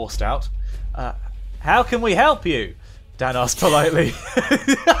man forced out. How can we help you? Dan asked politely,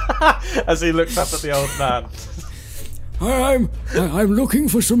 as he looked up at the old man. I'm looking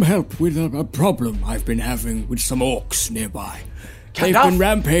for some help with a problem I've been having with some orcs nearby. They've been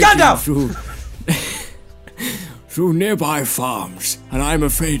rampaging through nearby farms, and I'm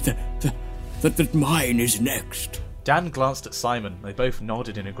afraid that mine is next. Dan glanced at Simon. They both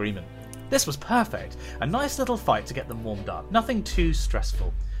nodded in agreement. This was perfect. A nice little fight to get them warmed up. Nothing too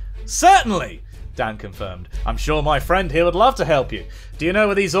stressful. Certainly, Dan confirmed. I'm sure my friend here would love to help you. Do you know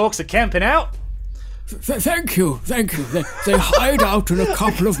where these orcs are camping out? Thank you. They hide out in a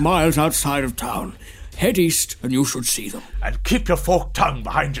couple of miles outside of town. Head east and you should see them. And keep your forked tongue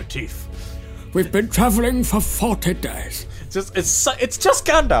behind your teeth. We've been travelling for 40 days. It's just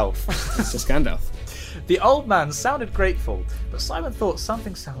Gandalf. It's just Gandalf. The old man sounded grateful, but Simon thought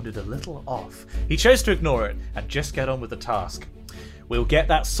something sounded a little off. He chose to ignore it and just get on with the task. We'll get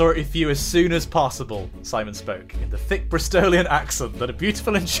that sorted for you as soon as possible, Simon spoke, in the thick Bristolian accent that a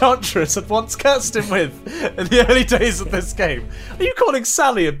beautiful enchantress had once cursed him with in the early days of this game. Are you calling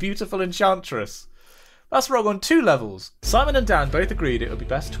Sally a beautiful enchantress? That's wrong on 2 levels. Simon and Dan both agreed it would be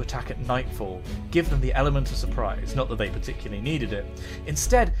best to attack at nightfall, give them the element of surprise, not that they particularly needed it.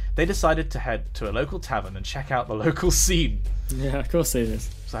 Instead, they decided to head to a local tavern and check out the local scene. Yeah, of course it is.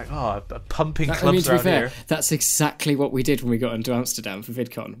 It's like, pumping clubs around here. That's exactly what we did when we got into Amsterdam for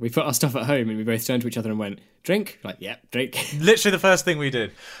VidCon. We put our stuff at home and we both turned to each other and went, drink? Like, yeah, drink. Literally the first thing we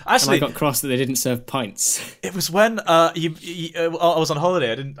did. Actually, and I got cross that they didn't serve pints. It was when I was on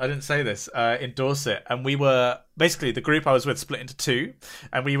holiday. I didn't say this in Dorset, and we were basically the group I was with split into 2,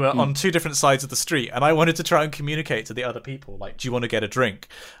 and we were on 2 different sides of the street. And I wanted to try and communicate to the other people, like, do you want to get a drink?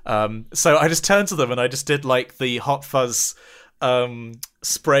 So I just turned to them and I just did like the hot fuzz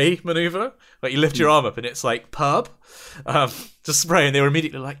spray maneuver. Like you lift your arm up and it's like pub, just spray, and they were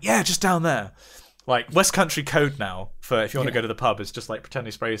immediately like, yeah, just down there. Like West Country code now for if you want to go to the pub is just like pretend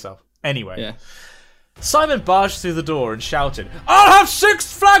you spray yourself. Anyway. Yeah. Simon barged through the door and shouted, I'll have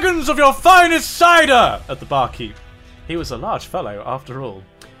 6 flagons of your finest cider at the barkeep. He was a large fellow after all.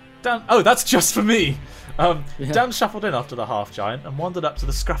 Dan, that's just for me. Dan shuffled in after the half giant and wandered up to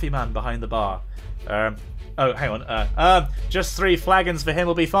the scruffy man behind the bar. Hang on. Just 3 flagons for him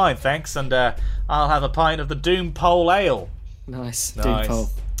will be fine, thanks, and I'll have a pint of the Doom Pole Ale. Nice. Doom Pole.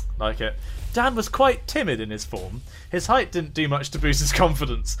 Like it. Dan was quite timid in his form. His height didn't do much to boost his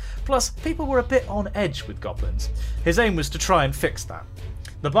confidence. Plus, people were a bit on edge with goblins. His aim was to try and fix that.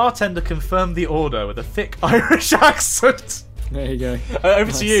 The bartender confirmed the order with a thick Irish accent. There you go.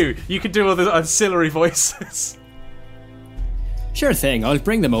 Over to you. You can do all the ancillary voices. Sure thing. I'll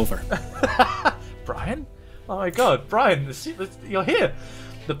bring them over. Brian? Oh my god, Brian, you're here.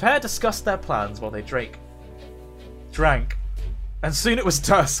 The pair discussed their plans while they drank. And soon it was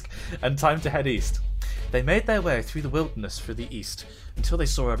dusk, and time to head east. They made their way through the wilderness through the east until they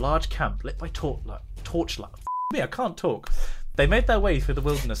saw a large camp lit by torchlight. Me, I can't talk. They made their way through the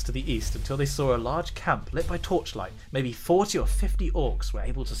wilderness to the east until they saw a large camp lit by torchlight. Maybe 40 or 50 orcs were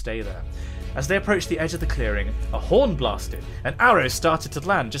able to stay there. As they approached the edge of the clearing, a horn blasted, and arrows started to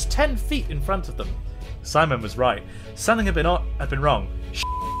land just 10 feet in front of them. Simon was right. Something had been wrong.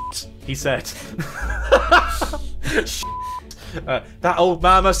 He said. That old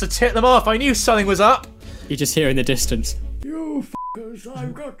man must have tipped them off. I knew something was up. You just hear in the distance. You f***ers,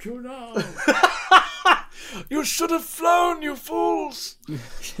 I've got you now. You should have flown, you fools.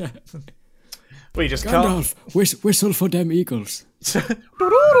 We just Gandalf, whistle for them eagles.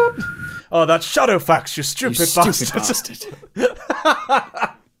 Oh, that's Shadowfax, you stupid bastard.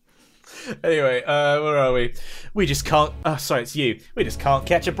 Anyway, where are we? We just can't... Oh, sorry, it's you. We just can't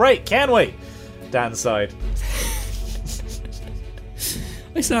catch a break, can we? Dan sighed.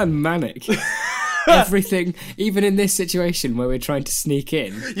 I sound manic. Everything, even in this situation where we're trying to sneak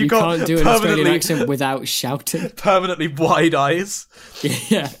in, you can't do an Australian accent without shouting. Permanently wide eyes.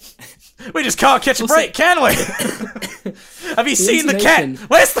 Yeah. We just can't catch a break, can we? Have you seen the cat?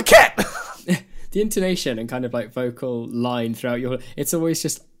 Where's the cat? The intonation and kind of like vocal line throughout it's always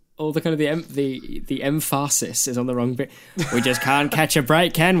just all the kind of the emphasis is on the wrong bit. We just can't catch a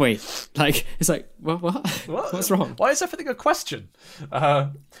break, can we? Like, it's like, what? What's wrong? Why is everything a question?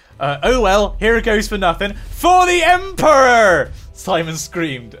 Oh well, here it goes for nothing. For the Emperor! Simon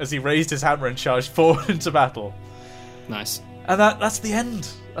screamed as he raised his hammer and charged forward into battle. Nice. And that's the end.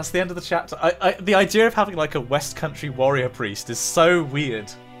 That's the end of the chapter. The idea of having like a West Country warrior priest is so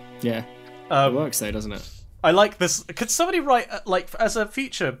weird. Yeah. It works though, doesn't it? I like this. Could somebody write, like, as a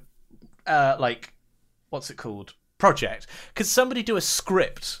future, like, what's it called? Project. Could somebody do a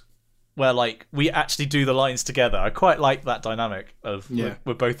script where, like, we actually do the lines together? I quite like that dynamic of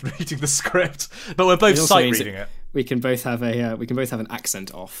we're both reading the script, but we're both sight reading it. We can both have an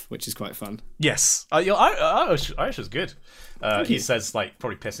accent off, which is quite fun. Yes, Irish is good. He says, like,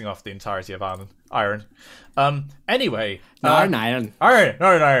 probably pissing off the entirety of Ireland. Anyway, Iron.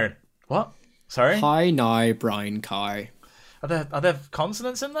 What? Sorry. Hi, now, Brian Kai. Are there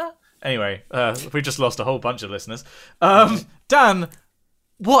consonants in there? Anyway, we just lost a whole bunch of listeners. Dan,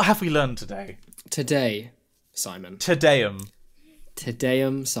 what have we learned today? Today, Simon,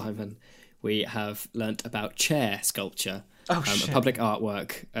 we have learnt about chair sculpture, a public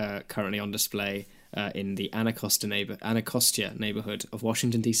artwork currently on display in the Anacostia neighborhood of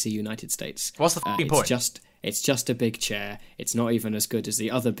Washington, D.C., United States. What's the point? It's just a big chair. It's not even as good as the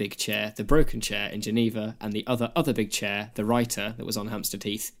other big chair, the broken chair in Geneva, and the other big chair, the writer that was on Hampstead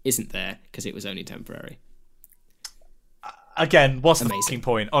Heath, isn't there because it was only temporary. Again, what's the fucking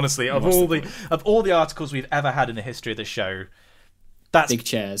point? Honestly, of all the articles we've ever had in the history of the show, that's big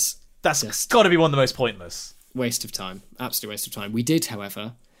chairs. That's got to be one of the most pointless. Waste of time. Absolute waste of time. We did,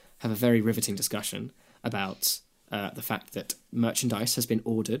 however, have a very riveting discussion about the fact that merchandise has been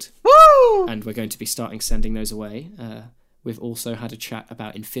ordered. Woo! And we're going to be starting sending those away. We've also had a chat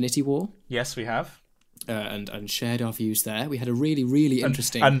about Infinity War. Yes, we have. And shared our views there. We had a really, really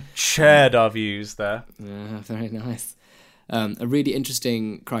interesting... And shared our views there. Very nice. A really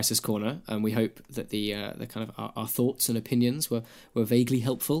interesting Crisis Corner, and we hope that the kind of our thoughts and opinions were vaguely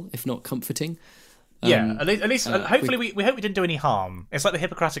helpful, if not comforting. At least hopefully we hope we didn't do any harm. It's like the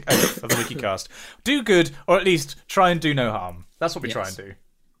Hippocratic Oath of the Wikicast. Do good, or at least try and do no harm. That's what we try and do.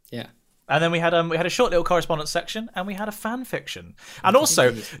 Yeah. And then we had a short little correspondence section, and we had a fan fiction. And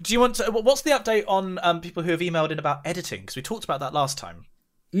also, do you want to? What's the update on people who have emailed in about editing? Because we talked about that last time.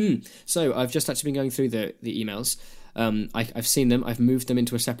 So I've just actually been going through the emails. I've seen them. I've moved them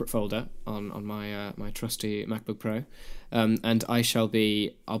into a separate folder on my my trusty MacBook Pro, and I'll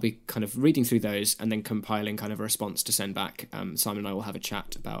be kind of reading through those and then compiling kind of a response to send back. Simon and I will have a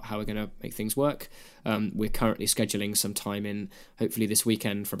chat about how we're going to make things work. We're currently scheduling some time in, hopefully this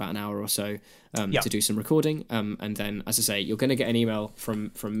weekend, for about an hour or so to do some recording. And then, as I say, you're going to get an email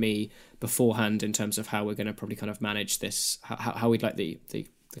from me beforehand in terms of how we're going to probably kind of manage this, how we'd like the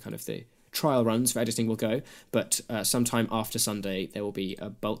kind of the trial runs for editing will go, but sometime after Sunday there will be a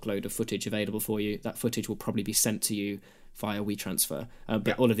bulk load of footage available for you. That footage will probably be sent to you via WeTransfer,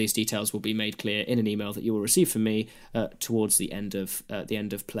 but all of these details will be made clear in an email that you will receive from me towards the end of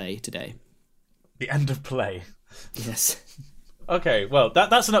play today. The end of play? Yes. Okay, well,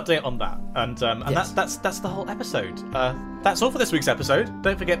 that's an update on that, and yes. that's the whole episode. That's all for this week's episode.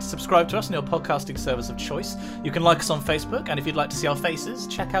 Don't forget to subscribe to us on your podcasting service of choice. You can like us on Facebook, and if you'd like to see our faces,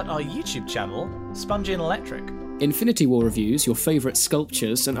 check out our YouTube channel, Spongy and Electric. Infinity War reviews, your favourite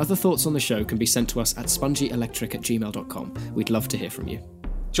sculptures, and other thoughts on the show can be sent to us at spongyelectric@gmail.com. We'd love to hear from you.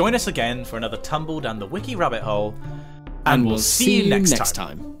 Join us again for another tumble down the wiki rabbit hole, And we'll see you next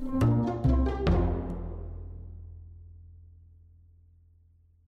time.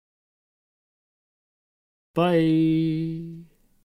 Bye.